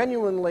not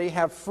genuinely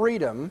have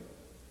freedom,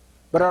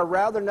 but are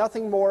rather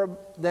nothing more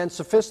than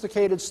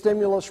sophisticated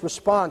stimulus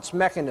response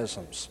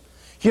mechanisms.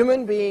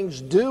 Human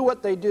beings do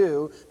what they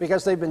do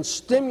because they've been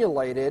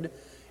stimulated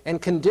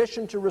and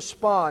conditioned to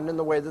respond in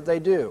the way that they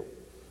do.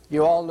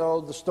 You all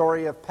know the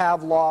story of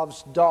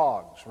Pavlov's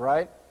dogs,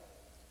 right?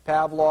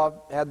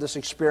 Pavlov had this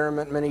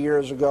experiment many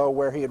years ago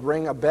where he'd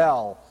ring a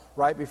bell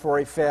right before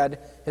he fed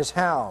his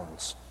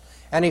hounds.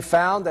 And he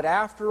found that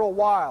after a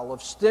while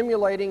of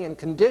stimulating and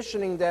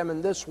conditioning them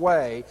in this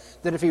way,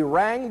 that if he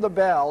rang the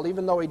bell,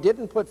 even though he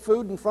didn't put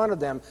food in front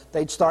of them,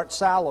 they'd start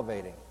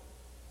salivating.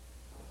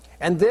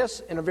 And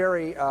this, in a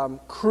very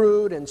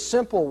crude and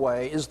simple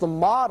way, is the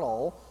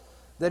model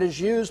that is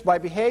used by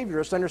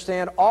behaviorists to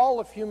understand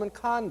all of human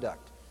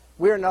conduct.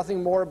 We are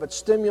nothing more but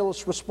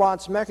stimulus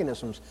response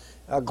mechanisms,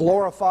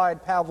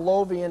 glorified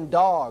Pavlovian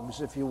dogs,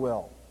 if you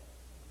will.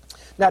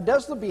 Now,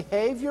 does the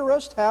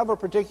behaviorist have a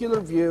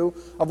particular view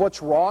of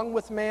what's wrong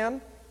with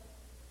man?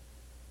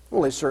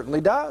 Well, he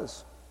certainly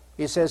does.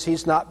 He says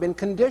he's not been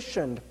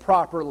conditioned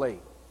properly.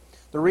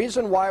 The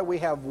reason why we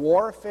have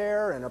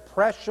warfare and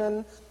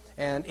oppression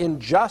and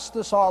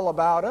injustice all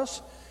about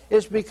us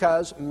is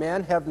because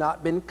men have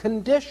not been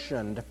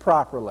conditioned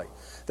properly.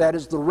 That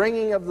is, the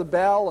ringing of the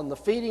bell and the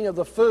feeding of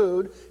the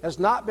food has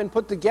not been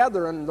put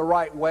together in the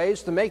right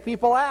ways to make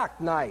people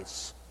act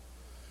nice,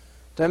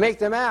 to make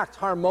them act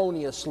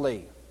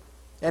harmoniously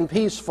and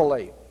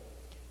peacefully.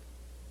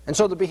 And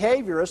so the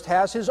behaviorist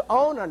has his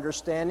own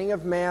understanding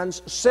of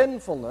man's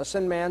sinfulness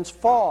and man's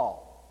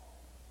fall.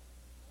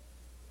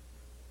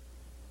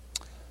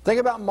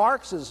 Think about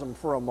Marxism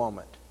for a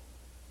moment,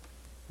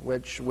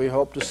 which we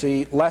hope to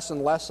see less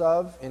and less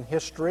of in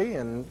history,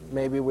 and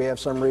maybe we have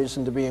some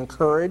reason to be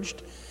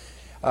encouraged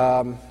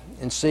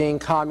in seeing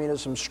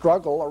communism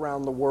struggle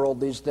around the world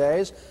these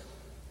days.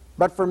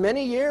 But for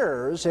many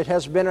years, it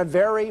has been a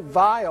very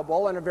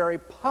viable and a very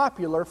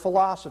popular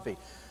philosophy.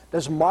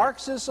 Does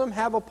Marxism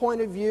have a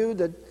point of view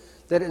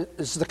that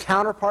is the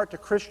counterpart to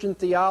Christian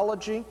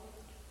theology?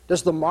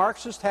 Does the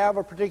Marxist have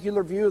a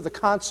particular view of the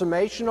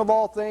consummation of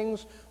all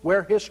things,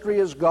 where history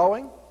is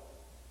going?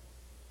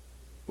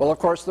 Well, of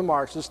course, the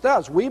Marxist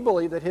does. We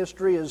believe that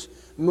history is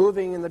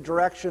moving in the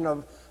direction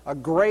of a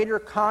greater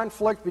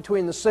conflict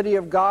between the city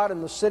of God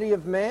and the city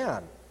of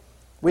man.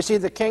 We see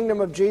the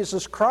kingdom of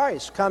Jesus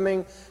Christ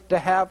coming to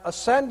have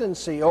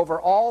ascendancy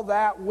over all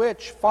that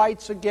which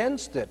fights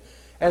against it,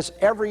 as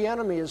every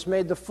enemy is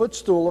made the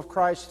footstool of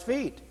Christ's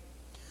feet.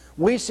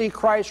 We see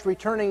Christ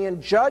returning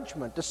in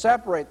judgment to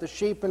separate the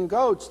sheep and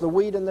goats, the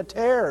wheat and the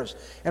tares,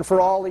 and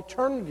for all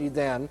eternity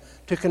then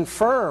to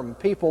confirm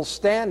people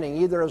standing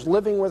either as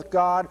living with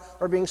God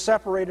or being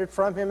separated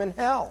from Him in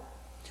hell.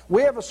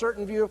 We have a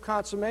certain view of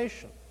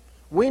consummation.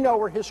 We know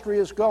where history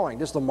is going.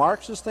 Does the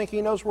Marxist think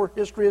he knows where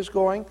history is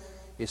going?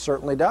 He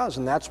certainly does,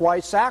 and that's why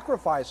he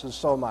sacrifices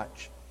so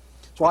much.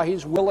 That's why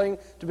he's willing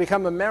to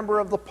become a member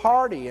of the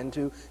party and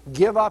to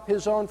give up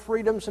his own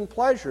freedoms and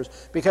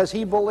pleasures, because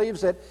he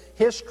believes that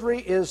history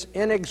is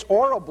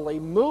inexorably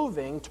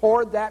moving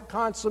toward that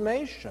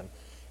consummation,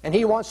 and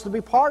he wants to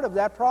be part of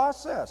that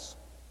process.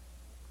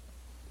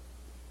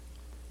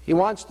 He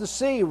wants to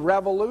see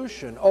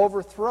revolution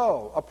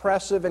overthrow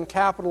oppressive and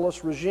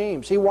capitalist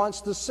regimes. He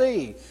wants to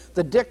see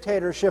the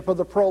dictatorship of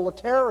the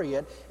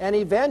proletariat and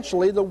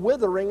eventually the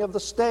withering of the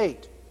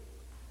state.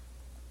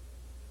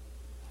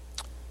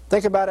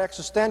 Think about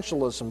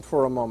existentialism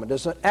for a moment.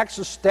 Is an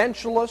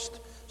existentialist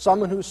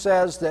someone who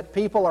says that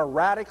people are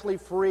radically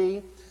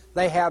free,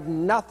 they have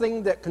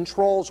nothing that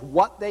controls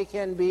what they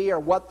can be or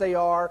what they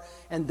are,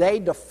 and they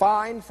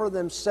define for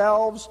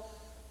themselves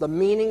the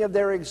meaning of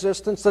their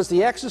existence? Does the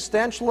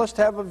existentialist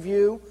have a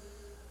view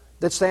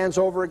that stands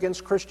over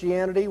against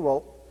Christianity?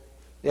 Well,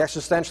 the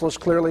existentialist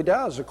clearly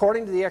does.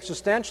 According to the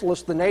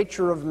existentialist, the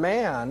nature of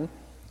man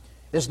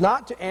is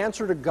not to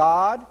answer to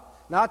God,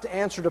 not to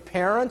answer to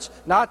parents,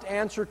 not to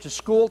answer to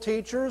school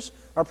teachers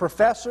or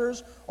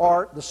professors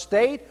or the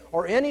state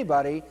or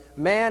anybody.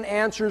 Man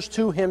answers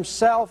to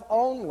himself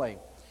only.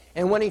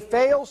 And when he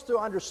fails to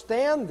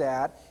understand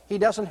that, he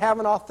doesn't have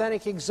an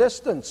authentic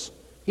existence.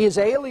 He is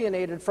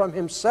alienated from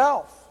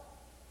himself.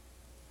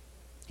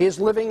 He is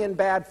living in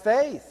bad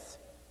faith.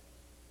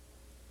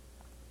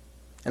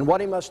 And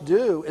what he must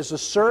do is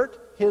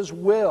assert his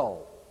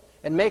will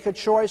and make a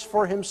choice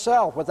for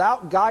himself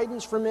without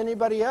guidance from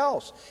anybody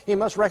else. He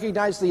must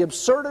recognize the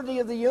absurdity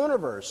of the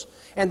universe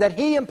and that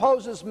he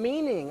imposes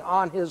meaning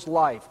on his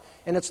life,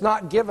 and it's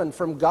not given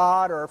from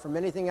God or from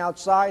anything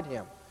outside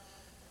him.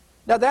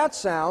 Now that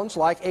sounds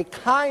like a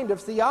kind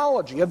of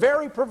theology, a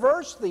very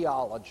perverse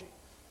theology,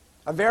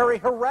 a very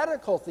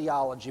heretical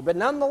theology, but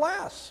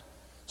nonetheless,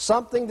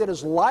 something that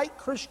is like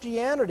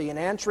Christianity in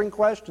answering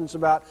questions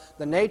about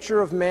the nature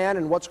of man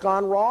and what's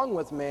gone wrong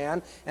with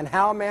man and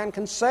how man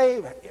can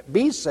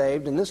be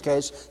saved, in this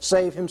case,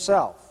 save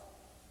himself.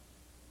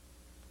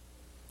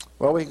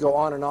 Well, we could go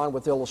on and on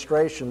with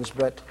illustrations,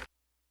 but...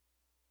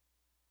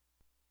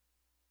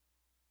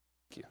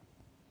 Thank you.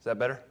 Is that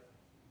better?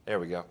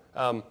 There we go.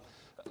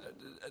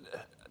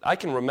 I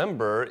can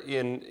remember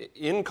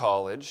in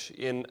college,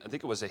 I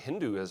think it was a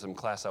Hinduism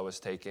class I was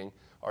taking,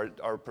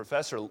 our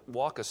professor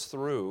walked us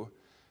through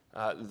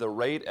the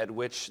rate at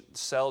which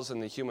cells in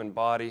the human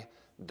body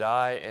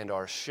die and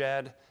are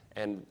shed,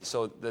 and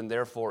so then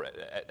therefore,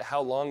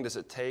 how long does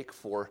it take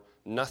for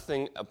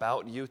nothing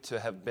about you to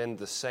have been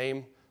the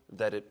same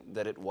that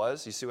it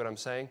was? You see what I'm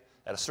saying?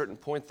 At a certain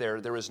point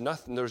there is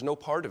nothing, there's no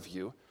part of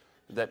you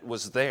that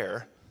was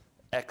there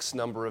X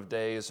number of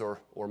days or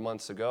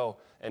months ago,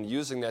 and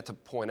using that to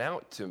point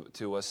out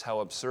to us how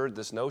absurd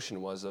this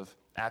notion was of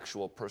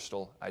actual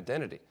personal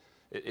identity.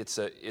 It's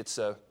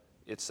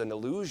an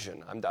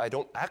illusion. I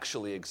don't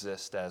actually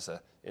exist as an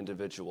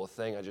individual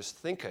thing. I just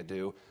think I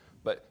do.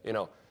 But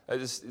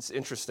it's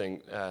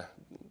interesting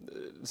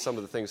some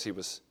of the things he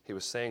was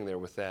saying there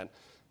with that.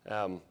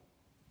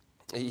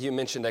 He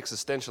mentioned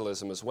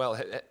existentialism as well.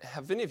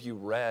 Have any of you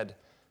read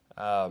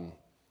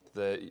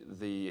the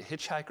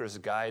Hitchhiker's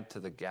Guide to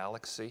the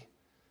Galaxy?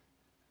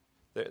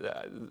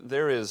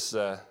 There is,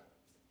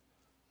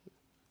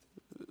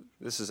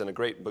 this is in a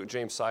great book,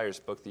 James Sire's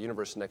book, The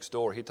Universe Next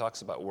Door. He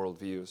talks about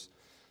worldviews.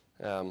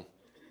 But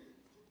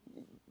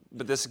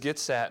this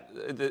gets at,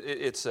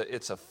 it's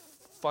a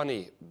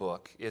funny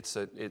book.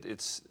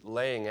 It's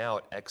laying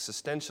out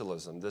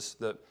existentialism,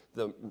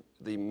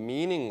 the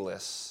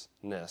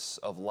meaninglessness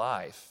of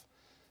life,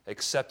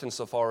 except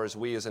insofar as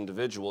we as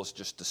individuals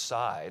just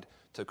decide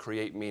to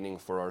create meaning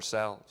for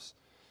ourselves.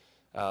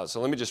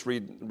 So let me just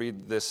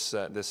read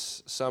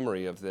this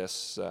summary of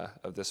this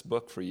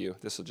book for you.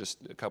 This is just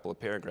a couple of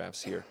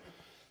paragraphs here.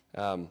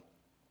 Where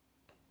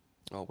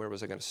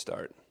was I going to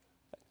start?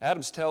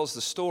 Adams tells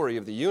the story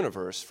of the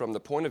universe from the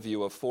point of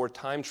view of 4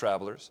 time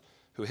travelers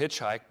who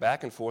hitchhike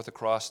back and forth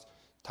across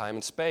time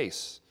and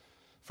space,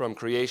 from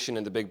creation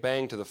and the Big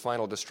Bang to the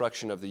final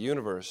destruction of the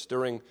universe.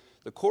 During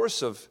the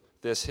course of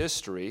this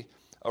history,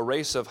 a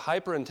race of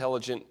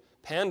hyper-intelligent,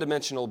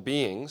 pan-dimensional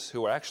beings,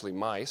 who are actually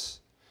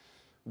mice,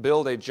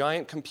 build a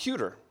giant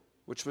computer,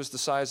 which was the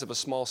size of a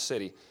small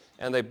city.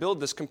 And they build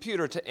this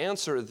computer to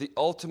answer the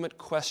ultimate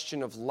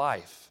question of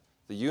life,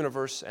 the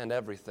universe and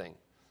everything.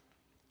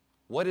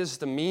 What is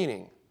the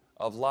meaning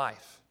of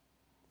life?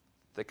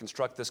 They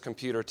construct this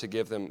computer to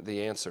give them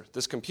the answer.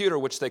 This computer,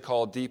 which they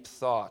call Deep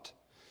Thought,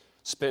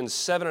 spends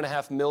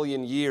 7.5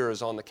 million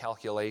years on the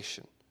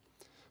calculation.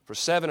 For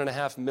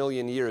 7.5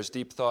 million years,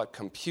 Deep Thought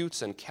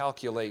computes and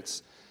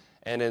calculates,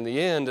 and in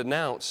the end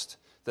announced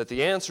that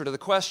the answer to the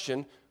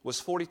question was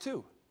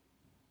 42.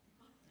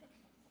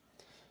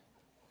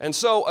 And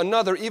so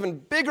another, even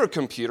bigger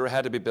computer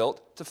had to be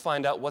built to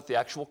find out what the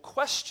actual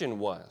question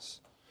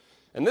was.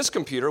 And this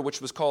computer,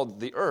 which was called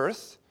the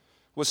Earth,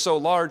 was so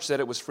large that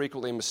it was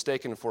frequently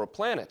mistaken for a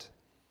planet,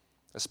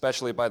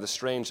 especially by the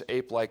strange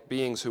ape-like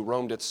beings who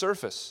roamed its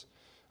surface,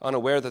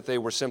 unaware that they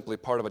were simply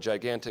part of a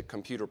gigantic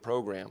computer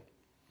program.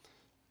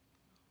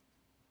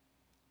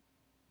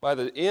 By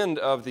the end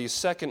of the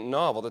second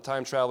novel, the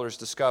time travelers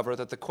discover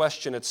that the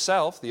question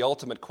itself, the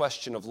ultimate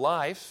question of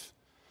life,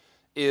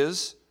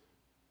 is,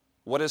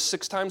 what is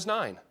 6 times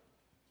 9?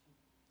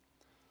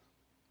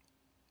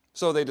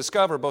 So they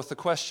discover that both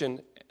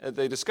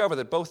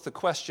the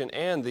question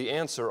and the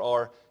answer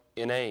are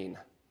inane.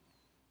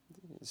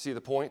 You see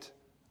the point?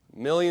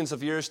 Millions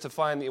of years to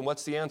find and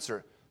what's the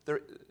answer?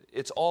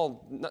 It's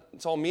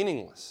all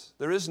meaningless.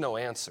 There is no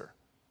answer.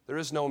 There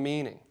is no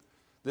meaning.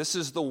 This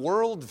is the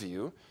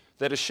worldview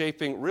that is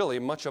shaping really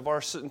much of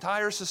our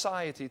entire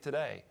society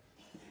today.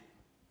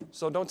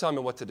 So don't tell me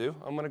what to do.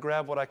 I'm going to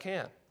grab what I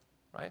can,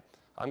 right?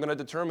 I'm going to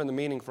determine the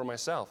meaning for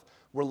myself.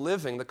 We're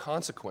living the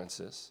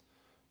consequences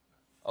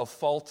of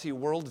faulty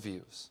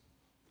worldviews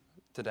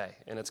today,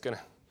 and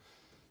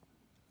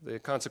the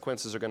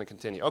consequences are going to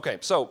continue. Okay,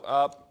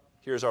 so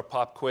here's our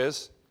pop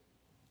quiz.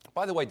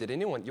 By the way,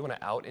 you want to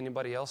out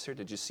anybody else here?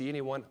 Did you see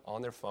anyone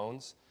on their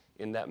phones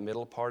in that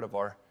middle part of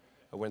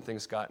when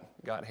things got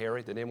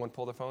hairy? Did anyone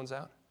pull their phones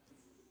out?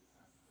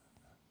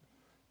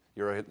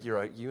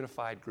 You're a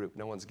unified group.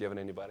 No one's giving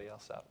anybody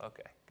else out.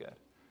 Okay, good.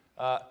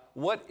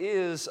 What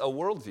is a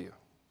worldview?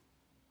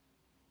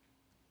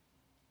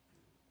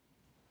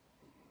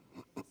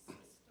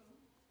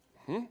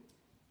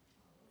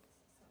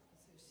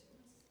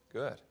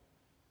 Good.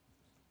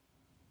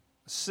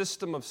 A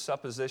system of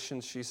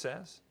suppositions, she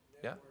says.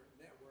 Yeah?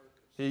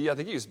 I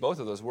think he used both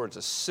of those words,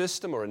 a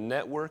system or a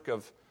network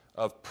of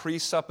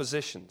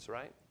presuppositions,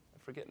 right? I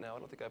forget now. I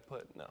don't think I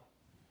put, no.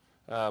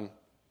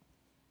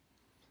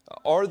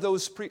 Are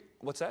those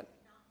what's that?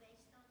 Not based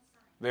on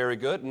science. Very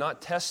good.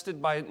 Not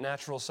tested by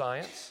natural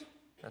science.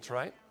 That's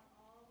right.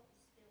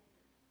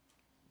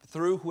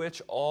 Through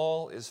which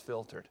all is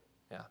filtered.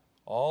 Yeah.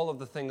 All of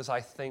the things I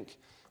think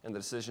and the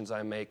decisions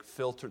I make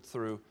filtered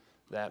through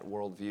that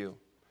worldview.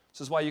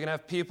 This is why you can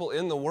have people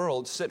in the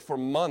world sit for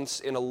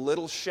months in a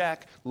little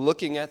shack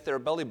looking at their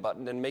belly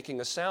button and making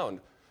a sound.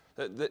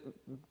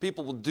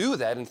 People will do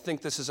that and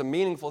think this is a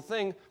meaningful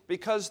thing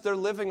because they're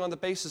living on the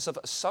basis of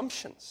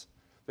assumptions.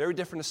 Very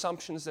different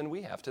assumptions than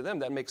we have. To them,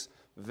 that makes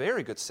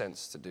very good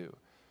sense to do.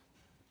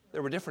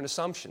 There were different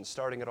assumptions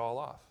starting it all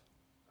off.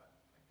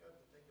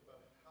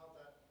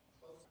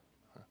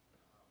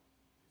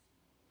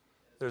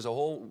 There's a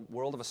whole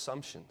world of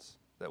assumptions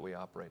that we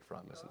operate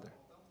from, isn't there?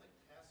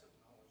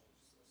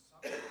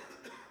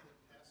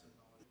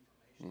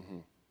 Mm-hmm.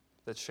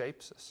 That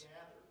shapes us.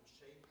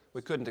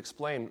 We couldn't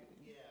explain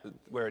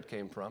where it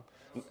came from.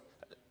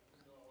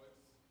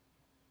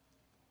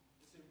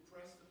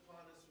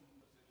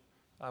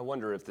 I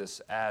wonder if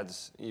this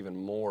adds even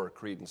more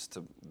credence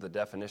to the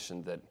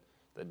definition that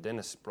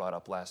Dennis brought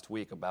up last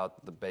week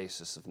about the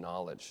basis of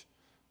knowledge.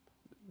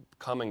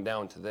 Coming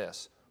down to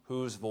this,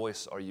 whose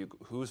voice will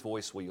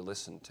you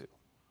listen to?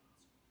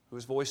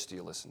 Whose voice do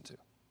you listen to?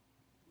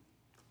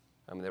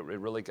 I mean,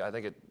 I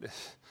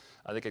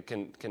think it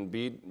can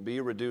be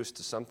reduced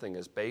to something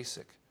as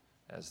basic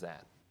as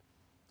that.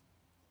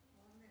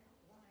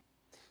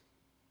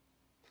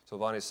 So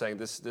Vonnie's saying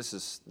this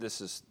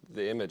is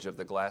the image of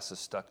the glasses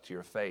stuck to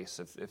your face.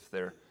 If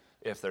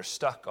they're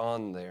stuck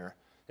on there,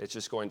 it's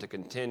just going to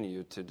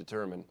continue to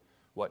determine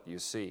what you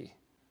see.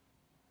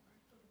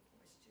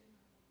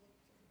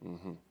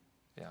 Mm-hmm.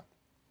 Yeah.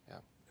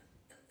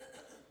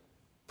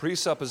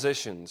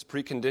 Presuppositions,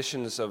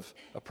 preconditions of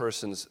a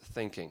person's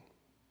thinking.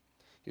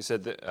 He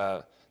said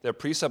that their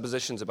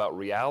presuppositions about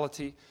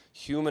reality,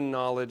 human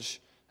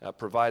knowledge,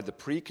 provide the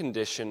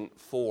precondition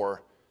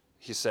for,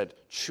 he said,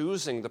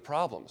 choosing the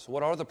problems.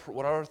 What are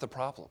the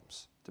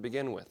problems to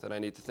begin with that I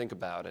need to think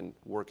about and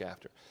work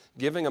after?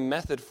 Giving a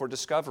method for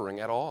discovering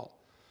at all,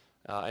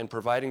 and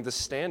providing the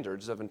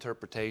standards of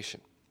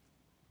interpretation.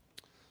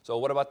 So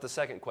what about the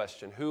second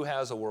question? Who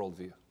has a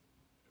worldview?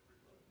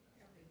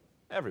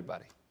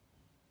 Everybody.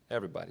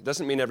 Everybody.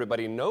 Doesn't mean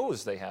everybody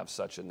knows they have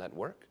such a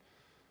network.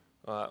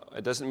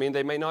 It doesn't mean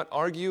they may not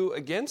argue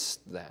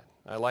against that.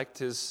 I liked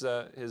his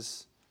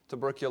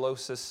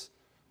tuberculosis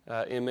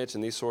image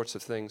and these sorts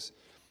of things.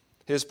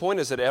 His point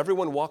is that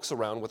everyone walks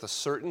around with a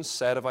certain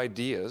set of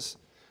ideas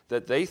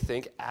that they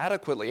think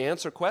adequately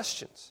answer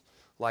questions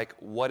like,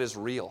 what is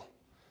real?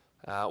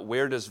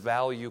 Where does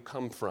value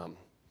come from?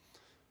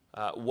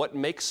 What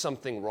makes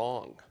something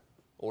wrong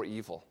or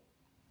evil?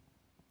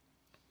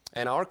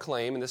 And our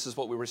claim, and this is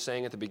what we were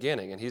saying at the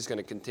beginning, and he's going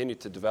to continue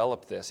to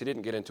develop this. He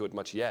didn't get into it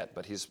much yet,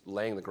 but he's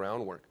laying the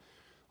groundwork.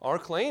 Our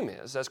claim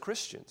is, as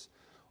Christians,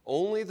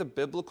 only the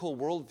biblical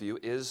worldview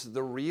is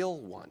the real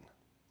one,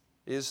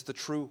 is the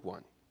true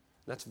one.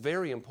 That's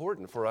very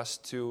important for us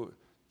to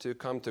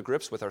come to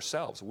grips with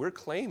ourselves. We're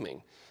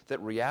claiming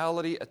that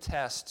reality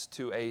attests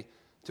to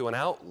an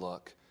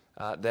outlook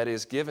that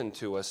is given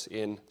to us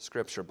in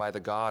Scripture by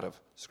the God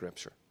of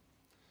Scripture.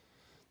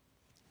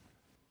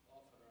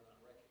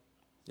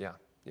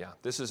 Yeah.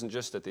 This isn't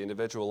just at the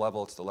individual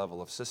level, it's the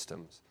level of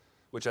systems,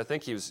 which I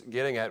think he was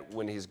getting at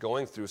when he's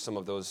going through some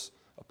of those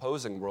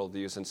opposing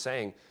worldviews and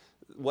saying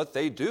what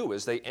they do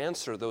is they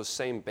answer those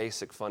same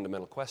basic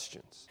fundamental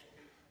questions.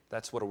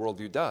 That's what a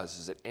worldview does,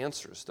 is it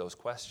answers those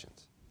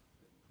questions.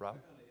 Rob?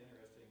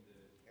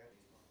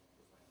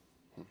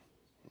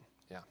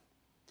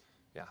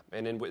 Yeah,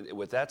 and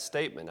with that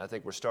statement, I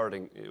think we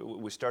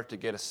start to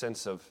get a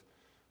sense of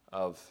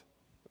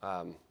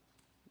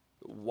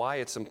why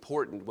it's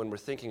important when we're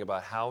thinking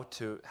about how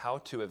to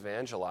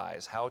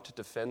evangelize, how to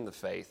defend the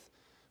faith.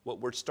 What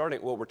we're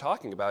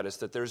talking about is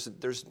that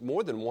there's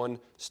more than one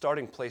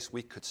starting place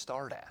we could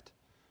start at,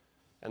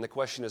 and the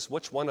question is,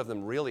 which one of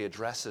them really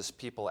addresses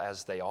people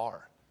as they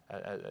are?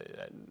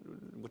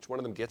 Which one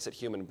of them gets at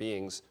human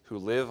beings who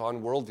live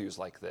on worldviews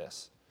like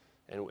this,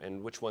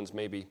 and which ones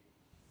maybe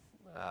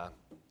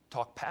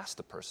talk past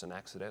a person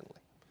accidentally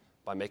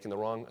by making the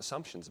wrong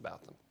assumptions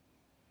about them?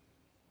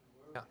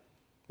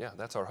 Yeah,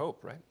 that's our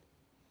hope,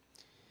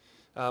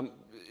 right?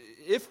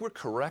 If we're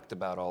correct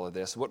about all of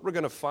this, what we're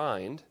going to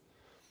find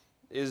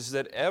is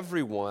that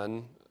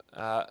everyone,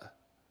 and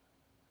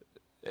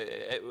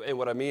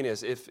what I mean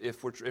is,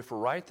 if we're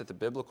right that the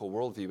biblical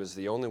worldview is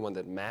the only one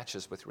that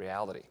matches with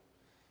reality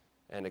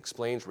and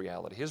explains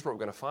reality, here's what we're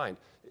going to find.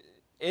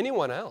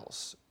 Anyone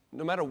else,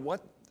 no matter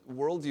what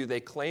worldview they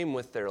claim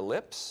with their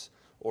lips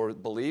or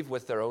believe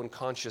with their own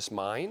conscious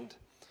mind,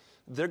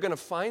 they're going to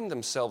find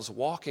themselves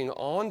walking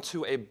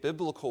onto a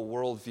biblical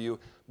worldview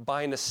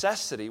by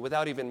necessity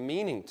without even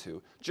meaning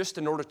to, just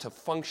in order to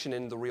function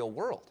in the real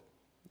world.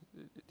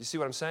 You see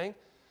what I'm saying?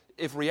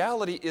 If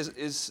reality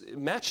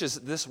matches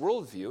this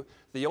worldview,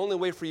 the only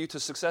way for you to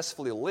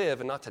successfully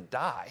live and not to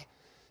die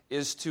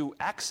is to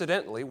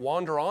accidentally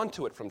wander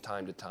onto it from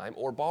time to time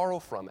or borrow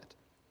from it.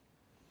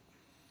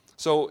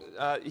 So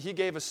he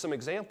gave us some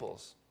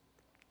examples.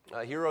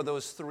 Here are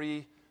those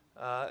three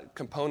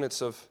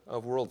components of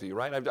worldview,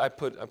 right? I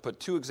put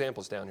two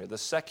examples down here. The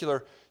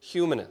secular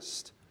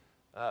humanist,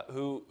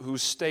 who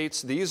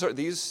states these are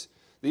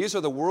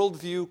the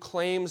worldview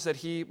claims that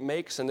he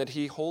makes and that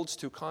he holds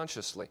to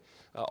consciously.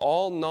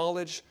 All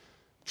knowledge,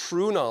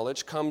 true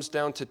knowledge, comes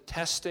down to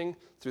testing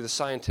through the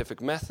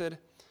scientific method.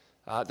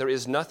 There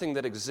is nothing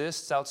that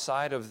exists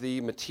outside of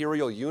the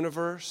material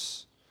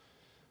universe,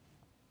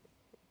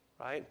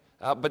 right?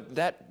 But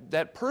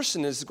that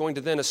person is going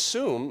to then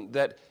assume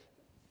that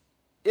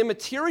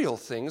immaterial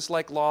things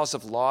like laws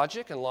of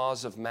logic and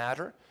laws of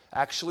matter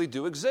actually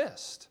do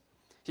exist.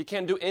 He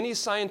can't do any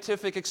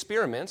scientific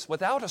experiments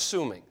without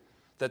assuming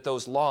that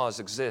those laws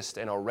exist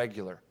and are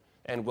regular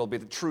and will be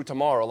true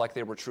tomorrow like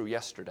they were true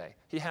yesterday.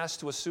 He has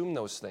to assume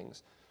those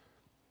things.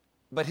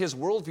 But his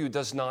worldview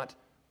does not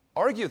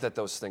argue that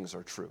those things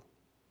are true.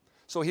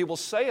 So he will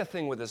say a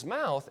thing with his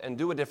mouth and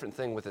do a different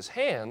thing with his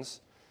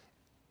hands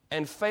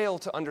and fail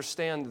to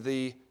understand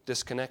the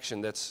disconnection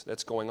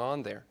that's going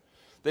on there.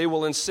 They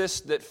will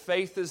insist that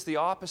faith is the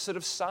opposite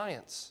of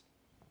science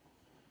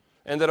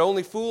and that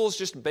only fools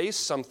just base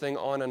something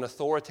on an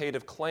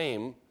authoritative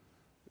claim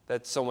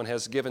that someone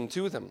has given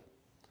to them.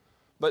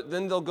 But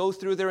then they'll go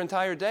through their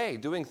entire day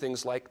doing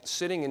things like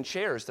sitting in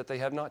chairs that they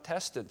have not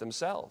tested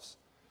themselves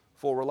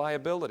for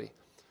reliability,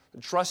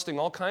 trusting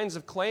all kinds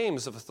of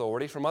claims of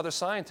authority from other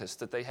scientists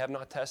that they have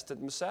not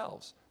tested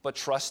themselves, but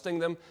trusting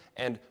them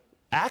and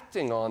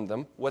acting on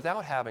them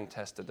without having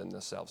tested them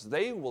themselves.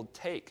 They will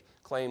take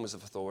claims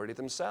of authority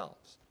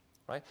themselves,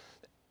 right?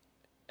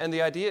 And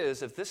the idea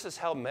is, if this is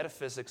how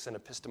metaphysics and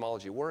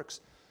epistemology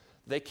works,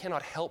 they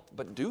cannot help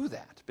but do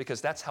that because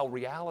that's how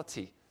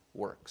reality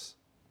works.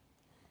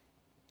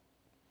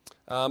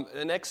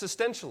 An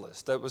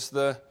existentialist, that was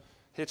the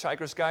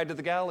Hitchhiker's Guide to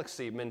the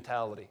Galaxy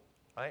mentality,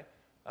 right?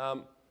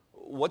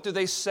 What do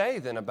they say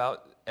then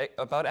about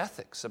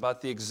ethics,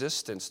 about the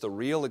existence, the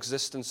real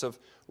existence of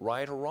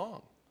right or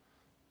wrong?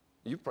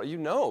 You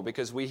know,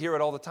 because we hear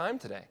it all the time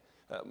today.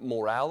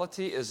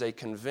 Morality is a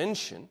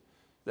convention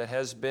that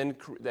has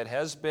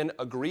been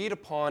agreed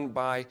upon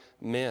by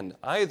men,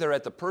 either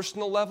at the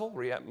personal level.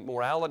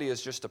 Morality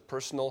is just a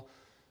personal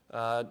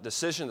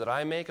decision that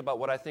I make about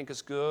what I think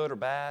is good or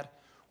bad,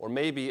 or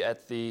maybe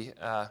at the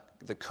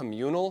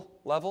communal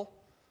level.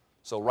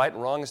 So right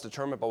and wrong is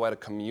determined by what a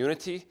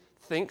community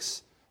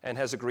thinks and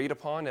has agreed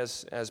upon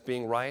as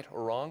being right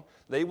or wrong.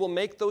 They will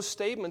make those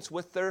statements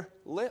with their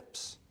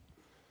lips.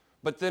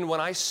 But then when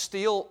I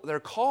steal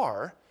their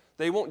car,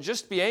 they won't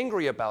just be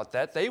angry about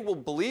that. They will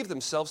believe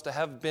themselves to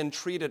have been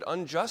treated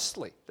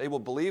unjustly. They will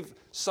believe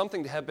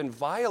something to have been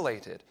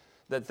violated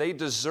that they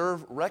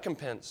deserve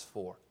recompense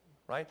for,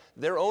 right?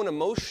 Their own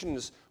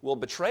emotions will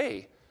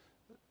betray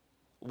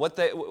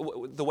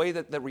the way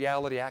that the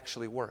reality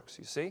actually works,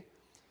 you see?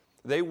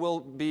 They will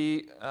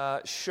be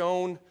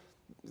shown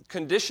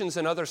conditions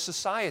in other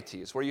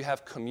societies where you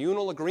have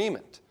communal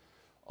agreement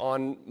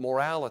on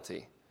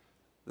morality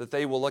that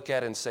they will look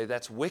at and say,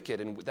 that's wicked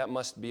and that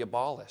must be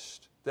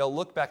abolished. They'll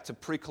look back to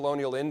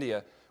pre-colonial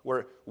India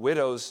where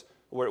wives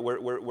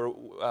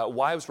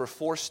were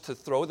forced to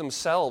throw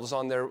themselves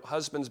on their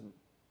husband's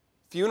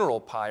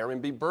funeral pyre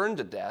and be burned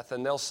to death,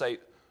 and they'll say,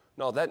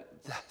 no, that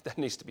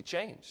needs to be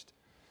changed.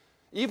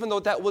 Even though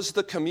that was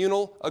the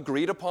communal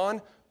agreed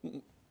upon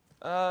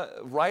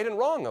right and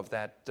wrong of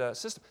that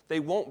system. They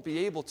won't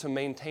be able to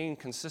maintain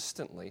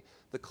consistently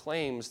the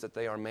claims that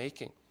they are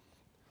making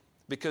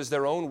because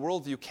their own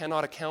worldview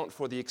cannot account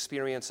for the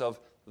experience of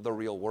the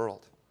real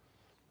world.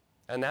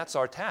 And that's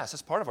our task.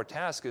 That's part of our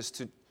task, is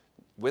to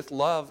with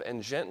love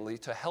and gently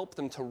to help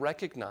them to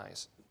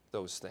recognize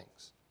those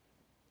things,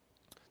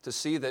 to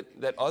see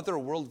that other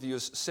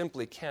worldviews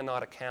simply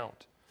cannot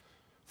account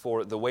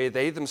for the way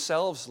they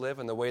themselves live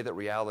and the way that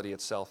reality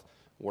itself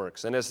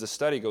works. And as the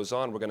study goes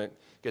on, we're going to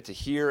get to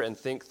hear and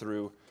think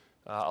through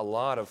a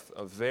lot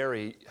of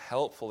very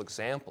helpful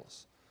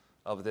examples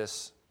of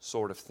this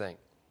sort of thing.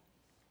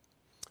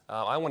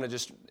 I want to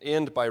just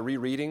end by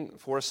rereading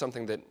for us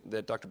something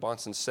that Dr.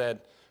 Bahnsen said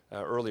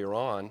earlier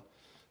on,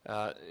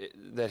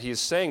 that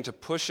he's saying to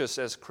push us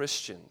as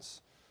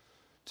Christians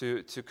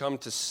to come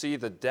to see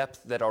the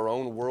depth that our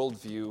own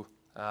worldview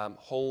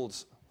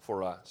holds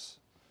for us,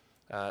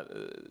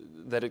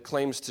 that it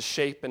claims to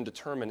shape and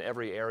determine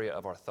every area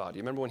of our thought. Do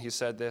you remember when he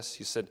said this?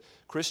 He said,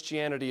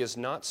 Christianity is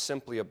not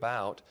simply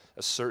about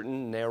a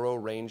certain narrow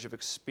range of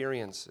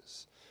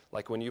experiences,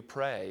 like when you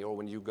pray or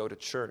when you go to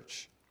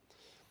church.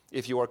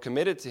 If you are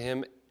committed to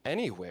Him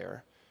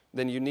anywhere,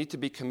 then you need to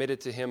be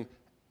committed to Him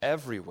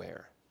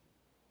everywhere.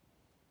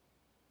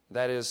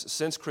 That is,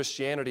 since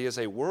Christianity is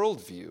a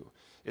worldview,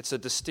 it's a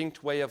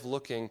distinct way of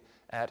looking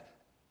at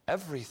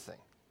everything.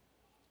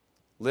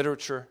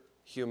 Literature,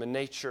 human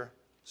nature,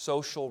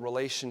 social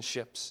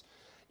relationships,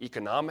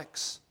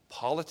 economics,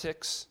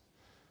 politics,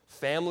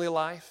 family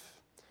life,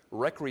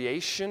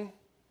 recreation,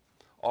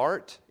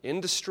 art,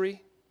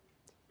 industry,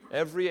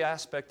 every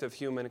aspect of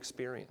human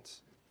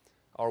experience.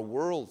 Our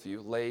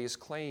worldview lays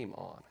claim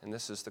on. And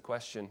this is the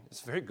question,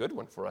 it's a very good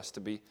one for us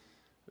to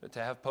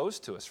have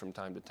posed to us from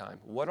time to time.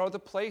 What are the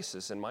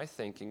places in my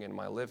thinking and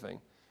my living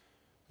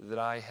that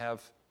I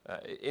have,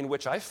 in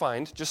which I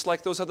find, just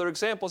like those other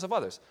examples of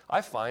others,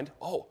 I find,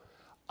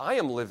 I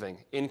am living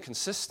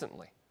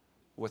inconsistently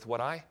with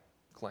what I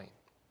claim.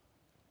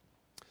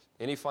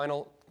 Any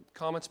final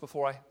comments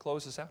before I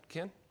close this out?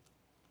 Ken?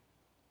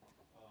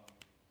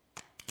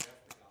 That's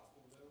the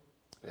gospel,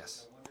 though.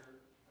 Yes. I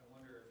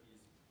wonder if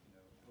he's,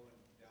 going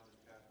down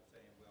this path of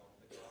saying, well,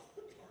 the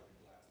gospel is the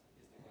glasses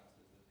that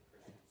the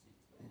Christian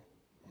seeks to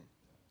hold.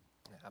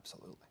 Yeah,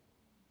 absolutely.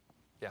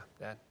 Yeah,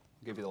 Dad,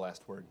 I'll give you the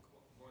last word.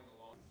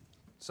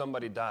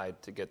 Somebody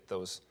died to get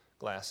those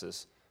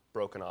glasses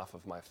broken off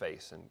of my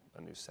face and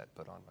a new set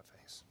put on my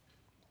face.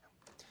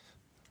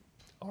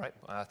 All right,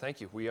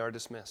 thank you. We are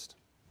dismissed.